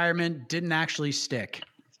MMA retirement didn't actually stick?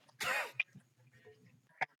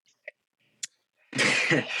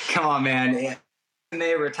 Come on, man.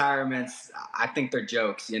 MMA retirements, I think they're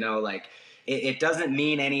jokes, like it doesn't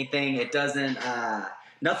mean anything. It doesn't,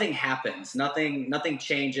 nothing happens. Nothing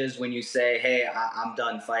changes when you say, hey, I'm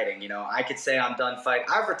done fighting. I could say I'm done fighting.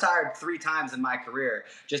 I've retired 3 times in my career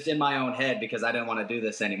just in my own head because I didn't want to do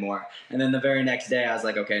this anymore. And then the very next day I was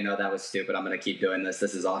like, okay, no, that was stupid. I'm going to keep doing this.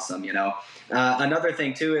 This is awesome. Another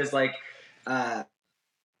thing too is like,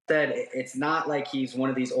 said, it's not like he's one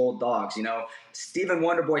of these old dogs. Stephen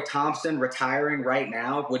Wonderboy Thompson retiring right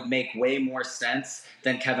now would make way more sense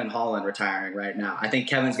than Kevin Holland retiring right now. I think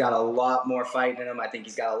Kevin's got a lot more fight in him. I think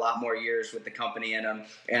he's got a lot more years with the company in him.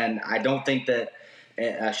 And I don't think that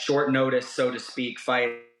a short notice, so to speak,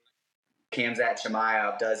 fight Khamzat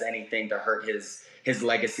Chimaev does anything to hurt his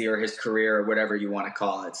legacy or his career or whatever you want to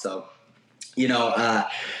call it. So,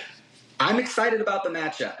 I'm excited about the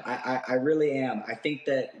matchup. I really am. I think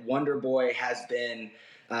that Wonderboy has been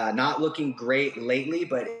not looking great lately,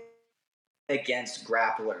 but against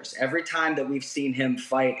grapplers. Every time that we've seen him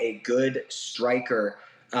fight a good striker,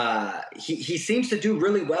 he seems to do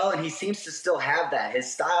really well, and he seems to still have that.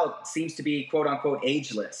 His style seems to be quote-unquote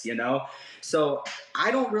ageless, So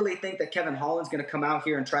I don't really think that Kevin Holland's going to come out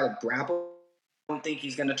here and try to grapple. I don't think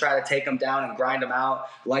he's going to try to take him down and grind him out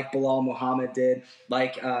like Bilal Muhammad did,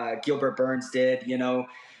 like Gilbert Burns did,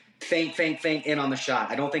 feint in on the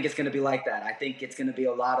shot. I don't think it's going to be like that. I think it's going to be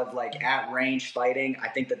a lot of like at range fighting. I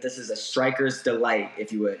think that this is a striker's delight,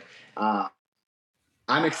 if you would.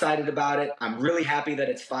 I'm excited about it. I'm really happy that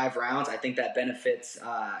it's 5 rounds. I think that benefits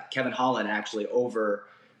Kevin Holland actually over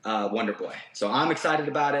Wonderboy. So I'm excited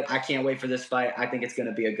about it. I can't wait for this fight. I think it's going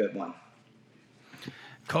to be a good one.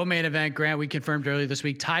 Co-main event, Grant, we confirmed earlier this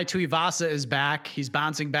week, Tai Tuivasa is back. He's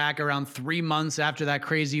bouncing back around 3 months after that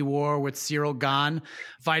crazy war with Cyril Gane,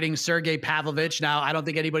 fighting Sergey Pavlovich. Now, I don't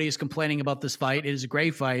think anybody is complaining about this fight. It is a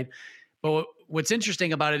great fight. But what's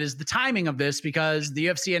interesting about it is the timing of this, because the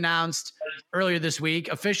UFC announced earlier this week,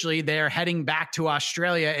 officially, they're heading back to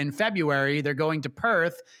Australia in February. They're going to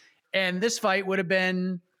Perth. And this fight would have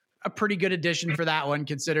been a pretty good addition for that one,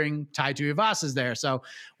 considering Tai Tuivasa's there. So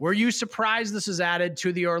were you surprised this was added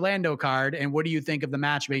to the Orlando card? And what do you think of the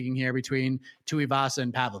matchmaking here between Tuivasa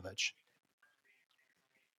and Pavlovich?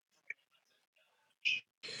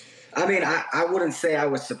 I mean, I wouldn't say I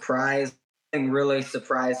was surprised. Nothing really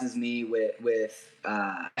surprises me with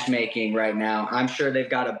matchmaking right now. I'm sure they've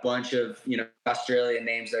got a bunch of Australian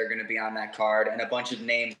names that are going to be on that card, and a bunch of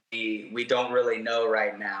names we don't really know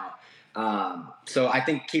right now. So I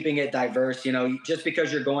think keeping it diverse, just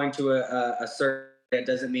because you're going to a certain, that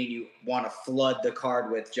doesn't mean you want to flood the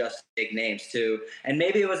card with just big names too. And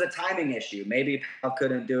maybe it was a timing issue. Maybe Pav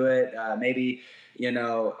couldn't do it. Maybe,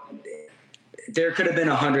 there could have been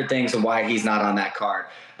 100 things of why he's not on that card.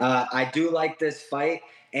 I do like this fight.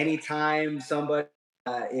 Anytime somebody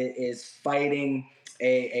is fighting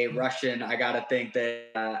a Russian, I gotta think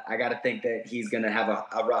that he's gonna have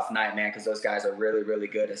a rough night, man, because those guys are really, really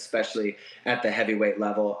good, especially at the heavyweight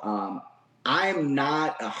level. I'm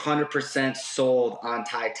not 100% sold on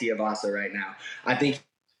Tai Tuivasa right now. I think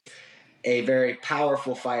a very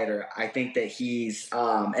powerful fighter. I think that he's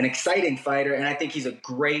an exciting fighter, and I think he's a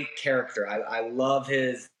great character. I love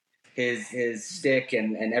his his stick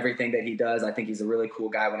and everything that he does. I think he's a really cool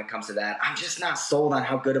guy when it comes to that. I'm just not sold on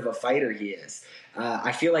how good of a fighter he is.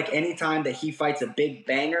 I feel like anytime that he fights a big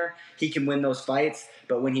banger, he can win those fights.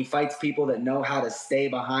 But when he fights people that know how to stay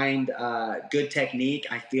behind good technique,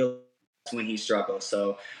 I feel that's when he struggles.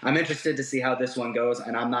 So I'm interested to see how this one goes,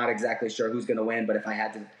 and I'm not exactly sure who's going to win. But if I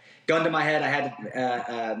had to, gun to my head, I had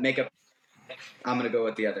to make up, I'm going to go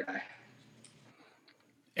with the other guy.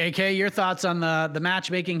 AK, your thoughts on the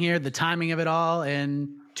matchmaking here, the timing of it all, and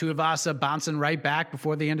Tuivasa bouncing right back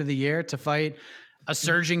before the end of the year to fight a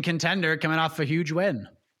surging contender coming off a huge win.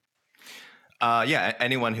 Yeah,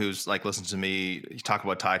 anyone who's like listens to me talk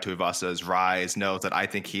about Tai Tuivasa's rise knows that I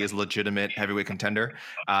think he is a legitimate heavyweight contender.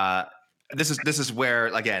 This is where,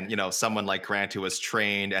 again, someone like Grant, who has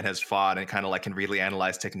trained and has fought and kind of like can really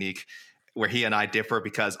analyze technique, where he and I differ,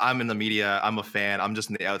 because I'm in the media, I'm a fan, I'm just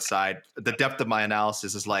on the outside. The depth of my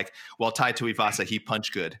analysis is like, well, Tai Tuivasa, he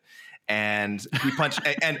punched good. And he punched,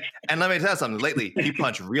 and let me tell you something, lately, he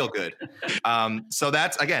punched real good. So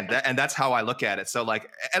that's, again, and that's how I look at it. So like,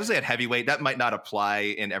 as I say, at heavyweight, that might not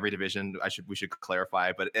apply in every division. We should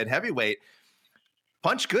clarify, but at heavyweight,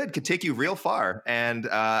 punch good could take you real far. And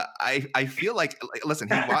I feel like, listen,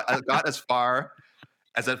 he got as far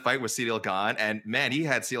as that fight with Ciryl Gane, and man, he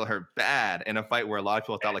had Ciryl hurt bad in a fight where a lot of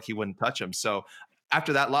people thought like he wouldn't touch him. So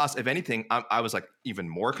after that loss, if anything, I was like even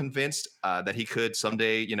more convinced that he could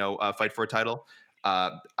someday, fight for a title.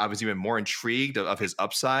 I was even more intrigued of his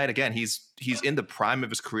upside. Again, he's in the prime of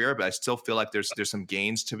his career, but I still feel like there's some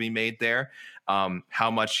gains to be made there.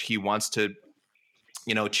 How much he wants to,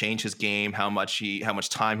 change his game, how much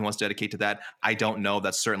time he wants to dedicate to that, I don't know.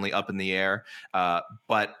 That's certainly up in the air.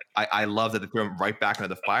 But I love that they threw him right back into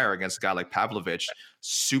the fire against a guy like Pavlovich,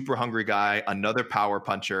 super hungry guy, another power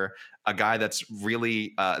puncher, a guy that's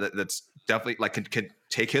really that's definitely like can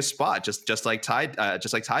take his spot, just like Ty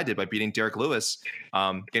did by beating Derek Lewis,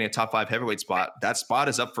 getting a top 5 heavyweight spot. That spot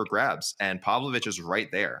is up for grabs, and Pavlovich is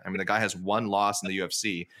right there. I mean, the guy has one loss in the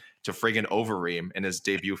UFC to friggin' Overeem in his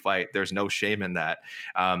debut fight. There's no shame in that.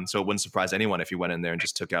 So it wouldn't surprise anyone if he went in there and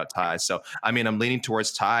just took out Ty. So, I mean, I'm leaning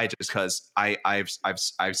towards Ty just because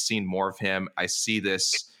I've seen more of him. I see that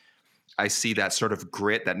sort of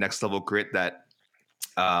grit, that next level grit, that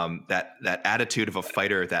attitude of a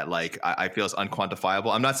fighter that like I feel is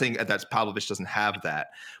unquantifiable. I'm not saying that Pavlovich doesn't have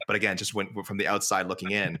that, but again, just from the outside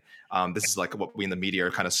looking in, this is like what we in the media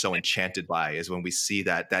are kind of so enchanted by, is when we see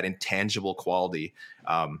that intangible quality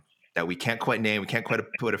that we can't quite name, we can't quite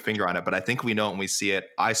put a finger on it, but I think we know it when we see it.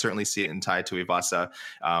 I certainly see it in Tai Tuivasa.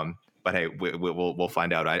 But hey, we'll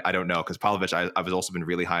find out. I don't know, because Pavlovich, I've also been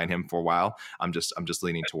really high on him for a while. I'm just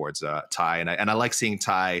leaning towards Ty, and I like seeing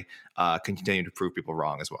Ty continue to prove people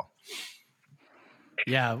wrong as well.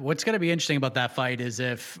 Yeah, what's going to be interesting about that fight is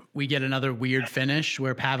if we get another weird finish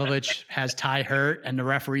where Pavlovich has Ty hurt and the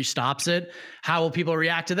referee stops it. How will people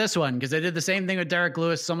react to this one? Because they did the same thing with Derek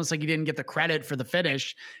Lewis. It's almost like he didn't get the credit for the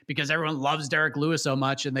finish because everyone loves Derek Lewis so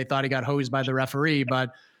much and they thought he got hosed by the referee. But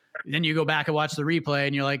then you go back and watch the replay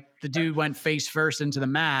and you're like, the dude went face first into the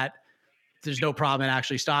mat. There's no problem in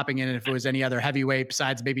actually stopping it. And if it was any other heavyweight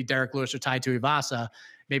besides maybe Derek Lewis or Tai Tuivasa,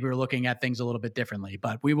 maybe we're looking at things a little bit differently.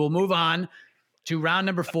 But we will move on to round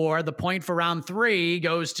number 4. The point for round 3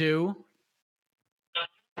 goes to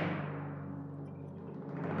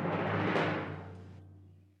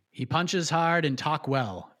he punches hard and talk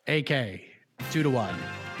well. AK 2-1.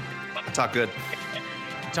 Talk good.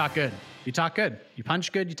 Talk good. You talk good. You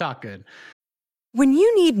punch good. You talk good. When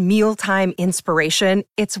you need mealtime inspiration,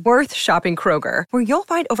 it's worth shopping Kroger, where you'll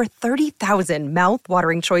find over 30,000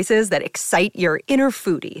 mouth-watering choices that excite your inner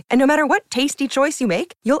foodie. And no matter what tasty choice you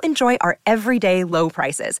make, you'll enjoy our everyday low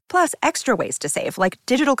prices, plus extra ways to save, like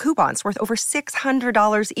digital coupons worth over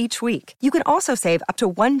 $600 each week. You can also save up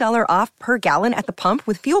to $1 off per gallon at the pump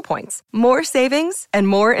with fuel points. More savings and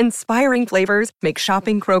more inspiring flavors make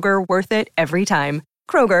shopping Kroger worth it every time.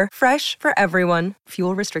 Kroger, fresh for everyone.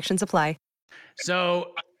 Fuel restrictions apply.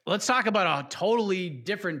 So let's talk about a totally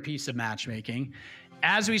different piece of matchmaking.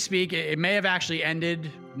 As we speak, it may have actually ended,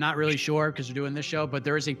 not really sure because we're doing this show, but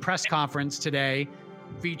there is a press conference today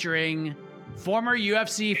featuring former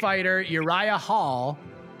UFC fighter Uriah Hall.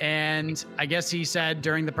 And I guess he said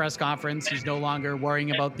during the press conference, he's no longer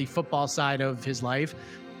worrying about the football side of his life.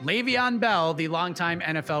 Le'Veon Bell, the longtime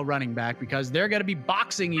NFL running back, because they're going to be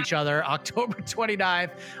boxing each other October 29th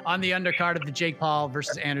on the undercard of the Jake Paul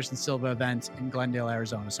versus Anderson Silva event in Glendale,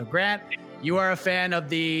 Arizona. So Grant, you are a fan of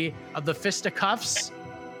the fisticuffs.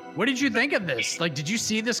 What did you think of this? Like, did you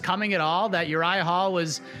see this coming at all, that Uriah Hall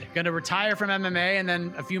was going to retire from MMA and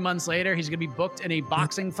then a few months later he's going to be booked in a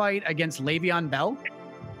boxing fight against Le'Veon Bell?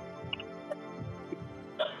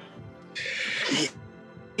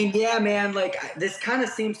 Yeah, man. Like this kind of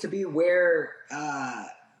seems to be where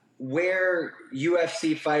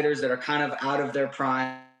UFC fighters that are kind of out of their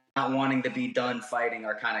prime, not wanting to be done fighting,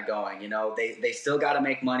 are kind of going. You know, they still got to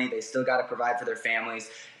make money. They still got to provide for their families,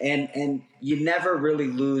 and you never really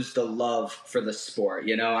lose the love for the sport.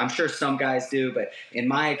 You know, I'm sure some guys do, but in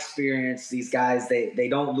my experience, these guys they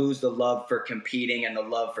don't lose the love for competing and the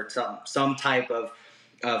love for some type of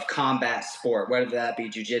combat sport, whether that be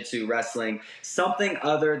jiu-jitsu, wrestling, something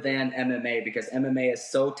other than MMA, because MMA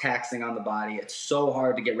is so taxing on the body. It's so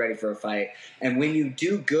hard to get ready for a fight. And when you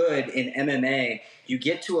do good in MMA, you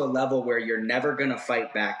get to a level where you're never going to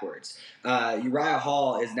fight backwards. Uriah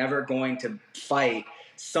Hall is never going to fight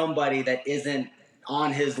somebody that isn't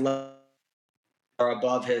on his level or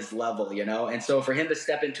above his level, you know? And so for him to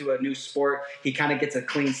step into a new sport, he kind of gets a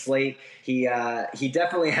clean slate. He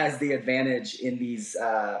definitely has the advantage in these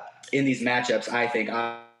matchups, I think,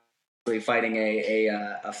 obviously fighting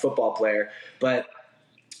a football player. But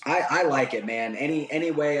I like it, man.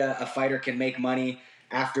 Any way a fighter can make money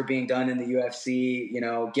after being done in the UFC, you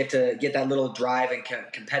know, get that little drive and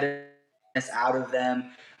competitiveness out of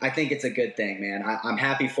them, I think it's a good thing, man. I'm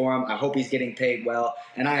happy for him. I hope he's getting paid well,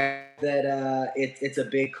 and I hope that it's a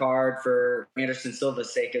big card for Anderson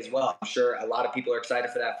Silva's sake as well. I'm sure a lot of people are excited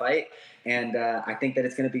for that fight, and I think that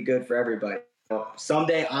it's going to be good for everybody. So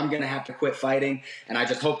someday I'm going to have to quit fighting, and I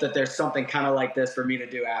just hope that there's something kind of like this for me to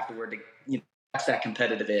do afterward to catch that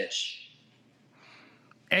competitive itch.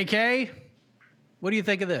 AK, what do you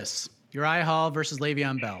think of this? Uriah Hall versus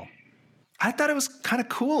Le'Veon Bell. I thought it was kind of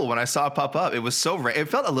cool when I saw it pop up. It was it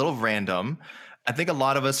felt a little random. I think a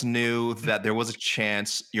lot of us knew that there was a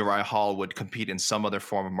chance Uriah Hall would compete in some other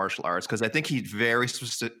form of martial arts, because I think he very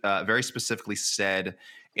specifically said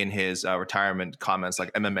in his retirement comments,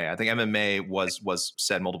 like MMA. I think MMA was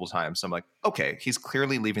said multiple times. So I'm like, okay, he's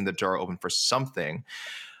clearly leaving the door open for something.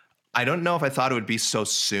 I don't know if I thought it would be so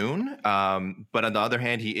soon, but on the other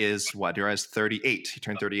hand, he is Uriah's 38. He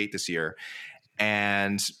turned 38 this year,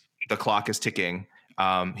 and the clock is ticking.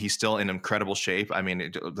 He's still in incredible shape. I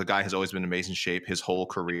mean, the guy has always been in amazing shape his whole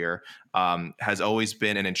career. Has always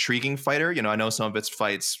been an intriguing fighter. You know, I know some of his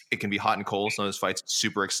fights, it can be hot and cold. Some of his fights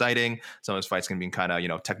super exciting. Some of his fights can be kind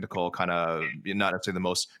of, technical, kind of not necessarily the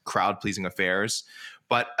most crowd pleasing affairs.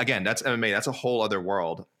 But again, that's MMA. That's a whole other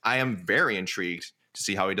world. I am very intrigued to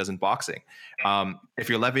see how he does in boxing. If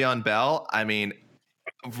you're Le'Veon Bell, I mean,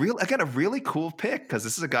 a really cool pick, because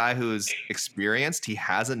this is a guy who's experienced. He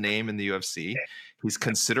has a name in the UFC. He's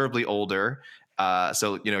considerably older.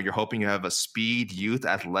 So, you're hoping you have a speed, youth,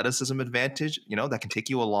 athleticism advantage, that can take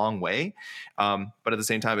you a long way. But at the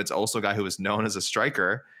same time, it's also a guy who is known as a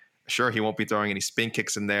striker. Sure, he won't be throwing any spin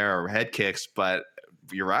kicks in there or head kicks, but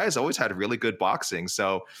Uriah's always had really good boxing.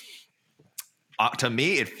 So to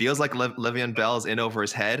me, it feels like Le'Veon Bell is in over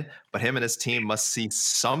his head, but him and his team must see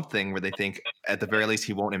something where they think at the very least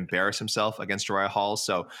he won't embarrass himself against Uriah Hall.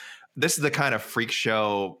 So this is the kind of freak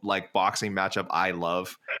show like boxing matchup I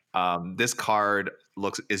love. This card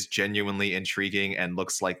is genuinely intriguing and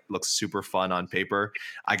looks super fun on paper.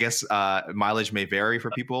 I guess mileage may vary for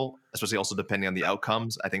people, especially also depending on the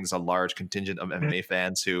outcomes. I think there's a large contingent of MMA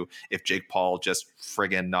fans who, if Jake Paul just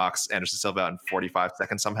friggin' knocks Anderson Silva out in 45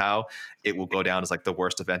 seconds somehow, it will go down as like the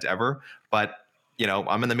worst event ever. But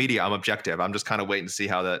I'm in the media. I'm objective. I'm just kind of waiting to see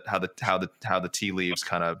how the tea leaves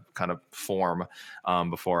kind of form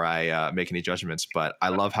before I make any judgments. But I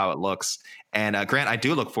love how it looks. And Grant, I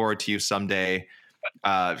do look forward to you someday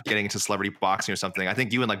getting into celebrity boxing or something. I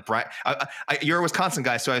think you and like Brian, you're a Wisconsin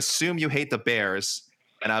guy, so I assume you hate the Bears.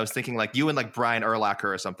 And I was thinking like you and like Brian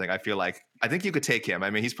Urlacher or something. I think you could take him.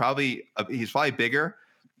 I mean, he's probably bigger,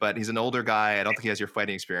 but he's an older guy. I don't think he has your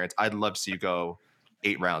fighting experience. I'd love to see you go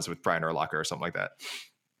 8 rounds with Brian Urlacher or something like that.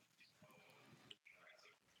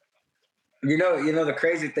 The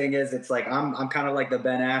crazy thing is, it's like I'm kind of like the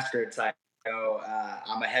Ben Askren type.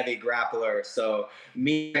 I'm a heavy grappler, so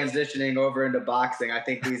me transitioning over into boxing, I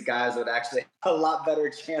think these guys would actually have a lot better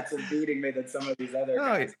chance of beating me than some of these other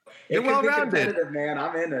guys. You're well-rounded, man.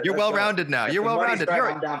 I'm in it. You're well-rounded now. You're well-rounded.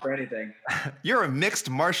 I'm down for anything. You're a mixed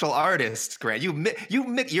martial artist, Grant.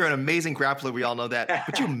 You're an amazing grappler. We all know that,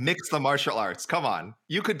 but you mix the martial arts. Come on,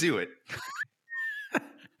 you could do it.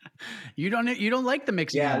 You don't like the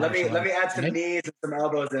mixing. Yeah, let me add some knees and some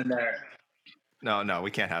elbows in there. No, we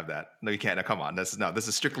can't have that. No, you can't. No, come on. This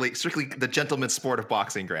is strictly the gentleman's sport of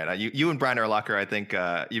boxing, Grant. You and Brian Urlacher, I think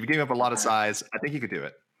you've given up a lot of size. I think you could do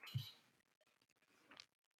it.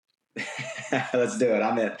 Let's do it.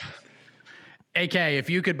 I'm in. AK, if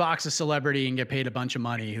you could box a celebrity and get paid a bunch of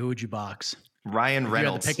money, who would you box? Ryan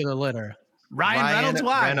Reynolds. You had the pick of the litter. Ryan Reynolds.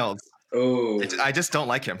 Why? Reynolds. Oh, I just don't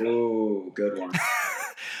like him. Oh, good one.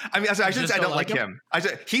 I mean, I shouldn't say I don't like him.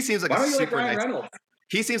 He seems like Why a don't you like super Ryan nice. Reynolds?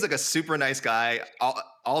 He seems like a super nice guy.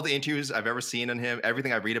 All the interviews I've ever seen on him,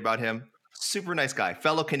 everything I read about him, super nice guy.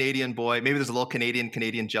 Fellow Canadian boy. Maybe there's a little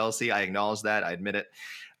Canadian jealousy. I acknowledge that. I admit it.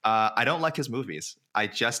 I don't like his movies. I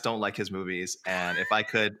just don't like his movies. And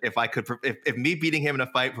if me beating him in a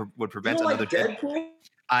fight would prevent another Deadpool.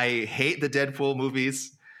 I hate the Deadpool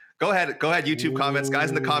movies. Go ahead. YouTube comments, guys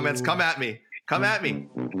in the comments. Come at me.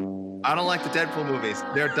 I don't like the Deadpool movies.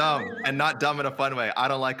 They're dumb and not dumb in a fun way. I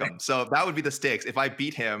don't like them. So that would be the stakes. If I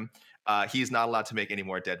beat him, he's not allowed to make any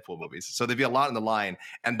more Deadpool movies. So there'd be a lot on the line,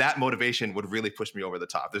 and that motivation would really push me over the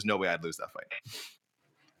top. There's no way I'd lose that fight.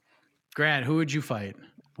 Grant, who would you fight?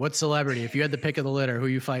 What celebrity? If you had the pick of the litter, who are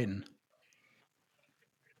you fighting?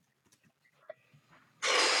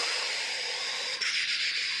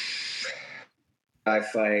 I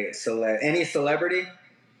fight any celebrity.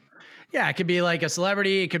 Yeah, it could be like a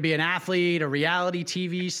celebrity. It could be an athlete, a reality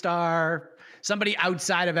TV star, somebody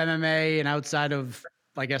outside of MMA and outside of,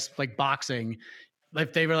 I guess, like boxing.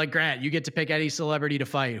 If they were like, Grant, you get to pick any celebrity to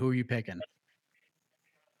fight, who are you picking?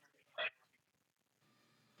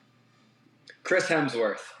 Chris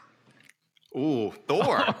Hemsworth. Ooh,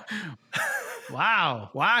 Thor. Wow.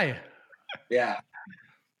 Why? Yeah.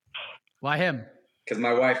 Why him? Because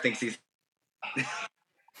my wife thinks he's.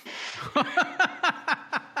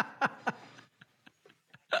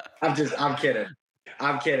 I'm kidding.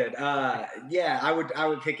 Yeah, I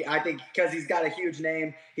would pick. I think because he's got a huge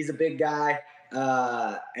name, he's a big guy,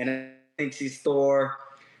 and I think he's Thor.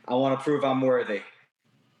 I want to prove I'm worthy.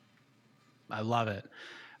 I love it.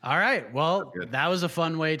 All right. Well, that was a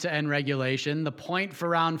fun way to end regulation. The point for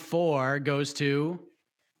round 4 goes to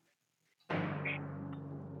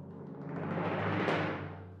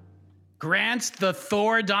Grant, the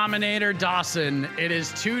Thor Dominator Dawson. It is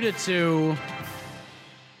 2-2.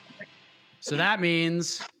 So that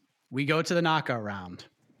means we go to the knockout round.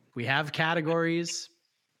 We have categories.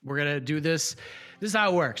 We're going to do this. This is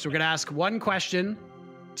how it works. We're going to ask one question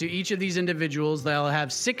to each of these individuals. They'll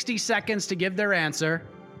have 60 seconds to give their answer.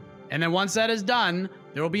 And then once that is done,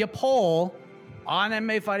 there will be a poll on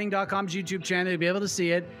MMAfighting.com's YouTube channel. You'll be able to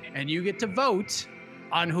see it. And you get to vote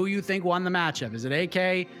on who you think won the matchup. Is it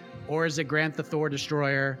AK or is it Grant the Thor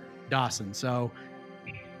Destroyer Dawson? So,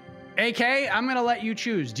 AK, I'm going to let you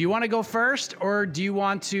choose. Do you want to go first or do you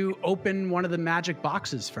want to open one of the magic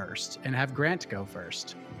boxes first and have Grant go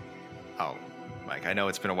first? Oh, Mike, I know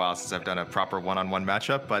it's been a while since I've done a proper one-on-one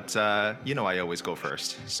matchup, but I always go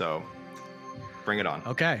first. So bring it on.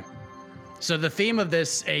 Okay. So the theme of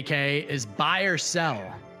this, AK, is buy or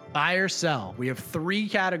sell. Buy or sell. We have 3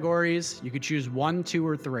 categories. You could choose 1, 2,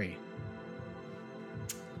 or 3.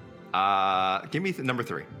 Give me number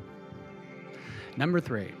 3. Number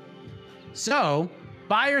 3. So,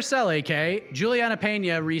 buy or sell, AK. Juliana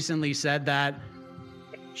Pena recently said that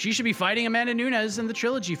she should be fighting Amanda Nunes in the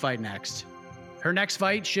trilogy fight next. Her next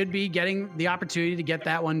fight should be getting the opportunity to get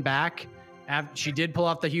that one back. She did pull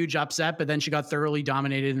off the huge upset, but then she got thoroughly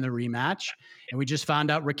dominated in the rematch. And we just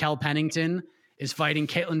found out Raquel Pennington is fighting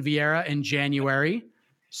Caitlin Vieira in January.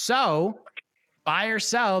 So, buy or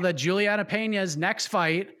sell that Juliana Pena's next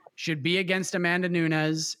fight should be against Amanda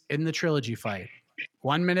Nunes in the trilogy fight.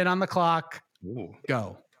 1 minute on the clock. Ooh.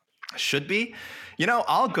 Go. Should be.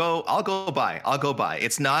 I'll go buy.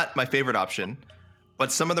 It's not my favorite option,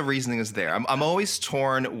 but some of the reasoning is there. I'm always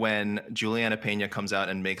torn when Juliana Pena comes out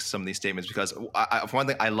and makes some of these statements because, for one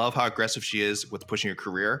thing, I love how aggressive she is with pushing her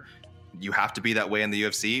career. You have to be that way in the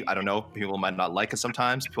UFC. I don't know. People might not like it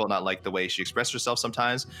sometimes. People not like the way she expressed herself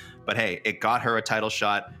sometimes. But hey, it got her a title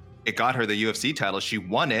shot. It got her the UFC title. She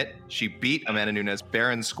won it. She beat Amanda Nunes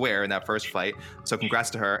fair and square in that first fight. So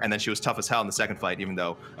congrats to her. And then she was tough as hell in the second fight, even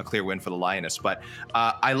though a clear win for the Lioness. But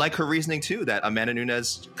I like her reasoning too, that Amanda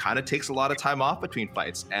Nunes kind of takes a lot of time off between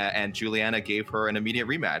fights. And Juliana gave her an immediate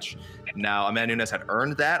rematch. Now, Amanda Nunes had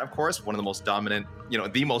earned that, of course, one of the most dominant,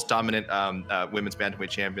 the most dominant women's bantamweight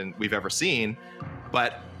champion we've ever seen.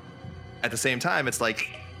 But at the same time, it's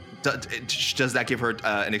like, does that give her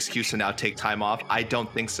an excuse to now take time off? I don't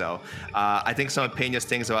think so. I think some of Pena's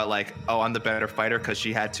things about like, oh, I'm the better fighter because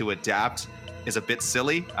she had to adapt is a bit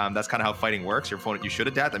silly. That's kind of how fighting works. Your opponent, you should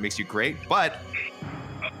adapt. That makes you great. But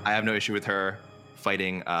I have no issue with her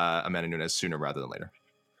fighting Amanda Nunes sooner rather than later.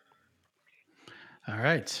 All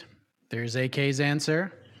right. There's AK's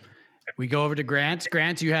answer. We go over to Grant.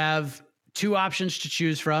 Grant, you have 2 options to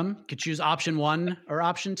choose from. You could choose option 1 or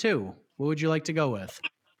option 2. What would you like to go with?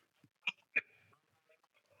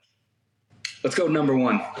 Let's go number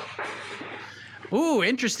 1. Ooh,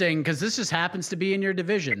 interesting, because this just happens to be in your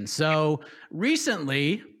division. So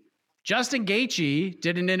recently, Justin Gaethje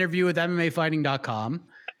did an interview with MMAfighting.com,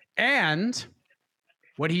 And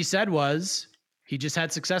what he said was he just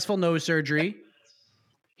had successful nose surgery.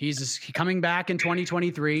 He's coming back in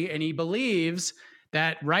 2023, and he believes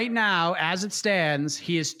that right now, as it stands,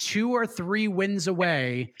 he is 2 or 3 wins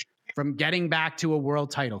away from getting back to a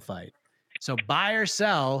world title fight. So buy or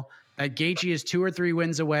sell that Gaethje is 2 or 3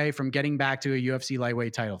 wins away from getting back to a UFC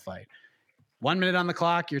lightweight title fight. 1 minute on the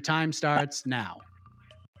clock. Your time starts now.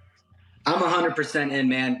 I'm 100% in,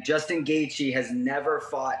 man. Justin Gaethje has never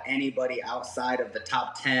fought anybody outside of the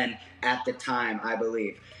top 10 at the time, I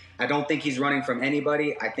believe. I don't think he's running from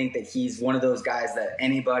anybody. I think that he's one of those guys that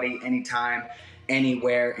anybody, anytime,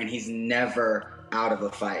 anywhere, and he's never out of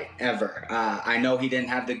a fight, ever. I know he didn't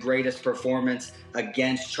have the greatest performance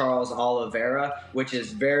against Charles Oliveira, which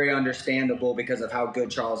is very understandable because of how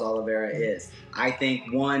good Charles Oliveira is. I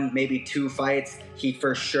think 1, maybe 2 fights, he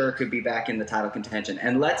for sure could be back in the title contention.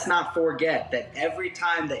 And let's not forget that every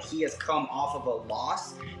time that he has come off of a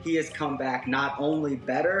loss, he has come back not only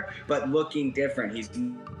better, but looking different. He's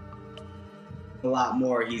a lot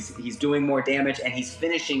more. He's doing more damage, and he's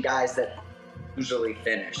finishing guys that usually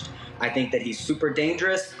finished. I think that he's super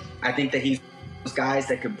dangerous. I think that he's those guys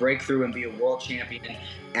that could break through and be a world champion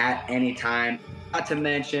at any time. Not to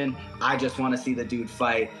mention, I just want to see the dude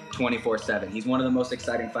fight 24/7. He's one of the most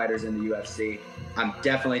exciting fighters in the UFC. I'm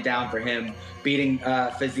definitely down for him beating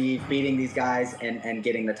Fiziev, beating these guys, and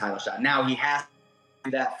getting the title shot. Now he has to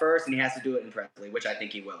do that first, and he has to do it impressively, which I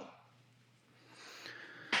think he will.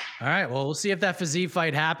 All right, well, we'll see if that Fiziev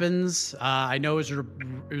fight happens. I know it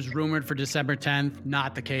was rumored for December 10th.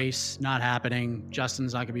 Not the case. Not happening.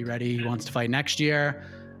 Justin's not going to be ready. He wants to fight next year.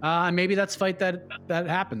 Maybe that's a fight that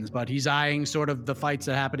happens, but he's eyeing sort of the fights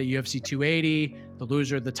that happened at UFC 280, the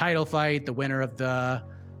loser of the title fight, the winner of the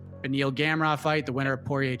Beneil Gamrot fight, the winner of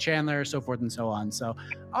Poirier-Chandler, so forth and so on. So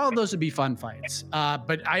all of those would be fun fights.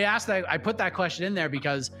 But I put that question in there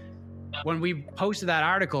because when we posted that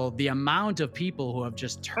article, the amount of people who have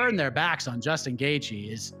just turned their backs on Justin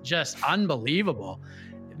Gaethje is just unbelievable.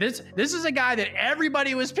 This is a guy that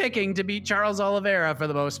everybody was picking to beat Charles Oliveira for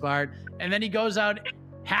the most part, and then he goes out,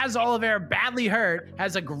 has Oliveira badly hurt,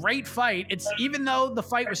 has a great fight. It's even though the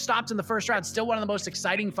fight was stopped in the first round, still one of the most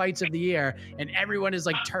exciting fights of the year, and everyone is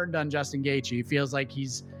like turned on Justin Gaethje. He feels like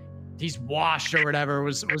he's washed or whatever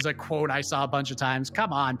was a quote I saw a bunch of times.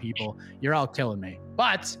 Come on, people, you're all killing me.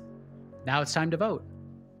 But now it's time to vote.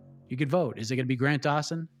 You could vote. Is it going to be Grant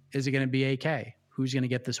Dawson? Is it going to be AK? Who's going to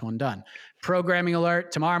get this one done? Programming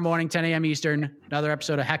alert, tomorrow morning, 10 a.m. Eastern, another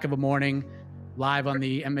episode of Heck of a Morning, live on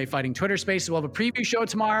the MMA Fighting Twitter space. We'll have a preview show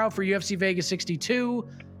tomorrow for UFC Vegas 62.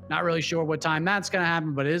 Not really sure what time that's going to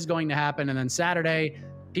happen, but it is going to happen. And then Saturday,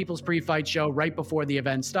 People's Pre-Fight Show right before the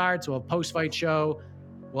event starts. We'll have post-fight show.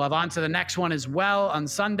 We'll have on to the next one as well on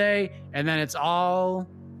Sunday. And then it's all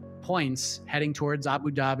points heading towards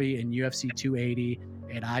Abu Dhabi and UFC 280,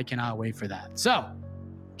 and I cannot wait for that. So,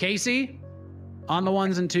 Casey, on the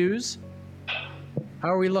 1s and 2s, how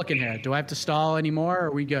are we looking here? Do I have to stall anymore, or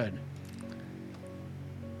are we good?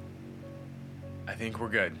 I think we're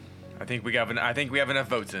good. I think we have enough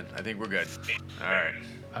votes in. I think we're good.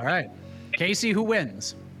 All right. Casey, who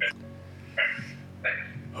wins?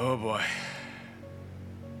 Oh boy.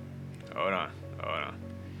 Hold on.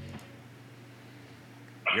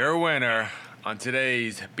 Your winner on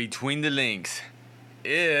today's Between the Links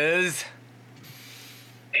is,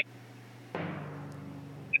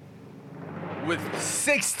 with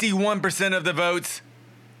 61% of the votes,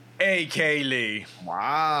 AK Lee.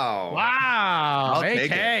 Wow. I'll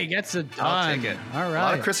AK gets it done. I'll take it. All right. A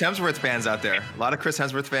lot of Chris Hemsworth fans out there. Out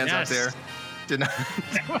there.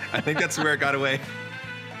 I think that's where it got away.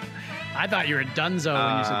 I thought you were Dunzo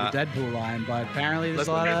when you said the Deadpool line, but apparently there's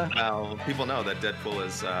a lot of... Well, people know that Deadpool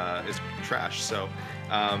is trash. So,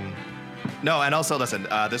 no, and also listen,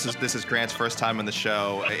 this is Grant's first time on the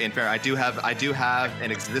show. In fair, I do have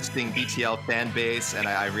an existing BTL fan base, and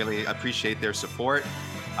I really appreciate their support.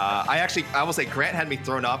 I will say Grant had me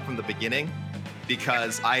thrown off from the beginning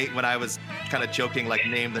because when I was kind of joking, like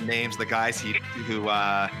name the names of the guys who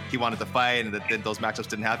he wanted to fight, and then those matchups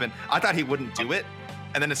didn't happen. I thought he wouldn't do it.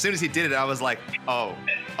 And then as soon as he did it, I was like, oh,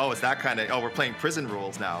 it's that kind of, we're playing prison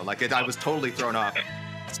rules now. Like I was totally thrown off.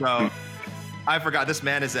 So I forgot this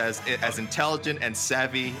man is as intelligent and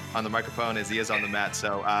savvy on the microphone as he is on the mat.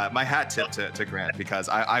 So my hat tip to Grant, because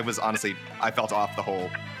I was honestly, I felt off the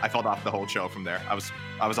whole show from there.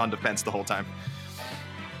 I was on defense the whole time.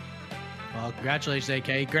 Well, congratulations,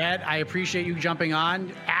 AK. Grant, I appreciate you jumping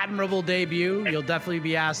on. Admirable debut. You'll definitely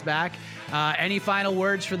be asked back. Any final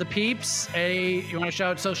words for the peeps? You want to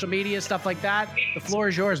shout out social media, stuff like that? The floor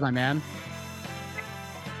is yours, my man.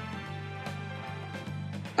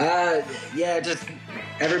 Yeah, just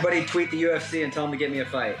Everybody tweet the UFC and tell them to get me a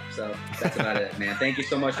fight. So that's about it, man. Thank you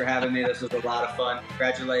so much for having me. This was a lot of fun.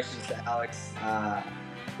 Congratulations to Alex.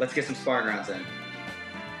 Let's get some sparring rounds in.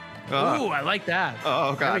 Ooh, I like that.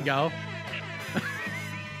 Oh, God. There we go.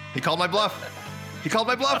 He called my bluff.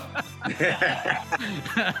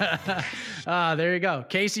 There you go.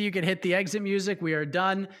 Casey, you can hit the exit music. We are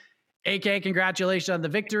done. AK, congratulations on the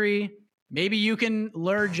victory. Maybe you can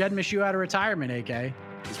lure Jed Meshew out of retirement, AK.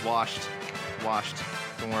 He's washed.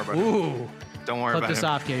 Don't worry about it. Ooh. Don't worry about it. Clip this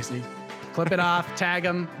off, Casey. Clip it off. Tag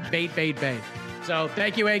him. Bait. So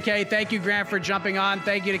thank you, AK. Thank you, Grant, for jumping on.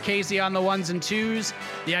 Thank you to Casey on the ones and twos.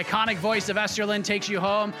 The iconic voice of Esterlin takes you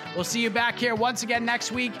home. We'll see you back here once again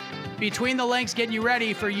next week. Between the Links, getting you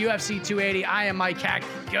ready for UFC 280. I am Mike Heck.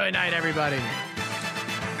 Good night, everybody.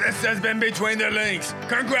 This has been Between the Links.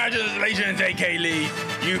 Congratulations, AK Lee.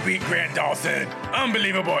 You beat Grant Dawson.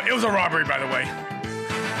 Unbelievable. It was a robbery, by the way.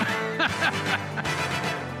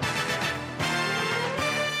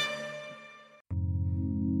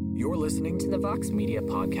 You're listening to the Vox Media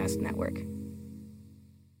Podcast Network.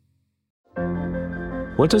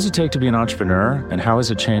 What does it take to be an entrepreneur, and how is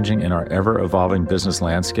it changing in our ever-evolving business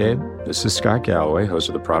landscape? This is Scott Galloway, host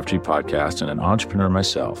of the Prop G podcast and an entrepreneur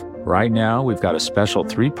myself. Right now, we've got a special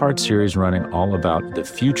 3-part series running all about the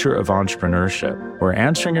future of entrepreneurship. We're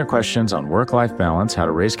answering your questions on work-life balance, how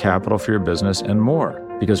to raise capital for your business, and more.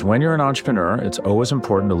 Because when you're an entrepreneur, it's always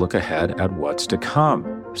important to look ahead at what's to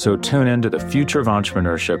come. So tune in to the Future of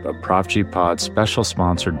Entrepreneurship, a Prop G Pod special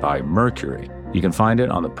sponsored by Mercury. You can find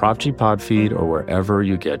it on the Prop G Pod feed or wherever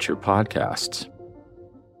you get your podcasts.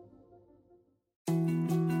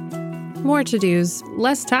 More to-dos,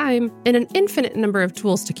 less time, and an infinite number of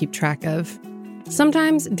tools to keep track of.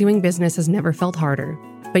 Sometimes doing business has never felt harder,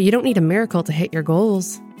 but you don't need a miracle to hit your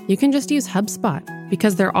goals. You can just use HubSpot,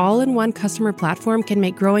 because their all-in-one customer platform can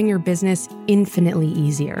make growing your business infinitely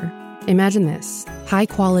easier. Imagine this: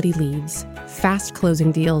 high-quality leads, fast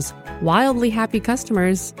closing deals, wildly happy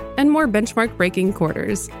customers, and more benchmark-breaking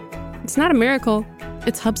quarters. It's not a miracle,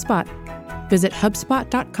 it's HubSpot. Visit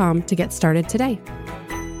HubSpot.com to get started today.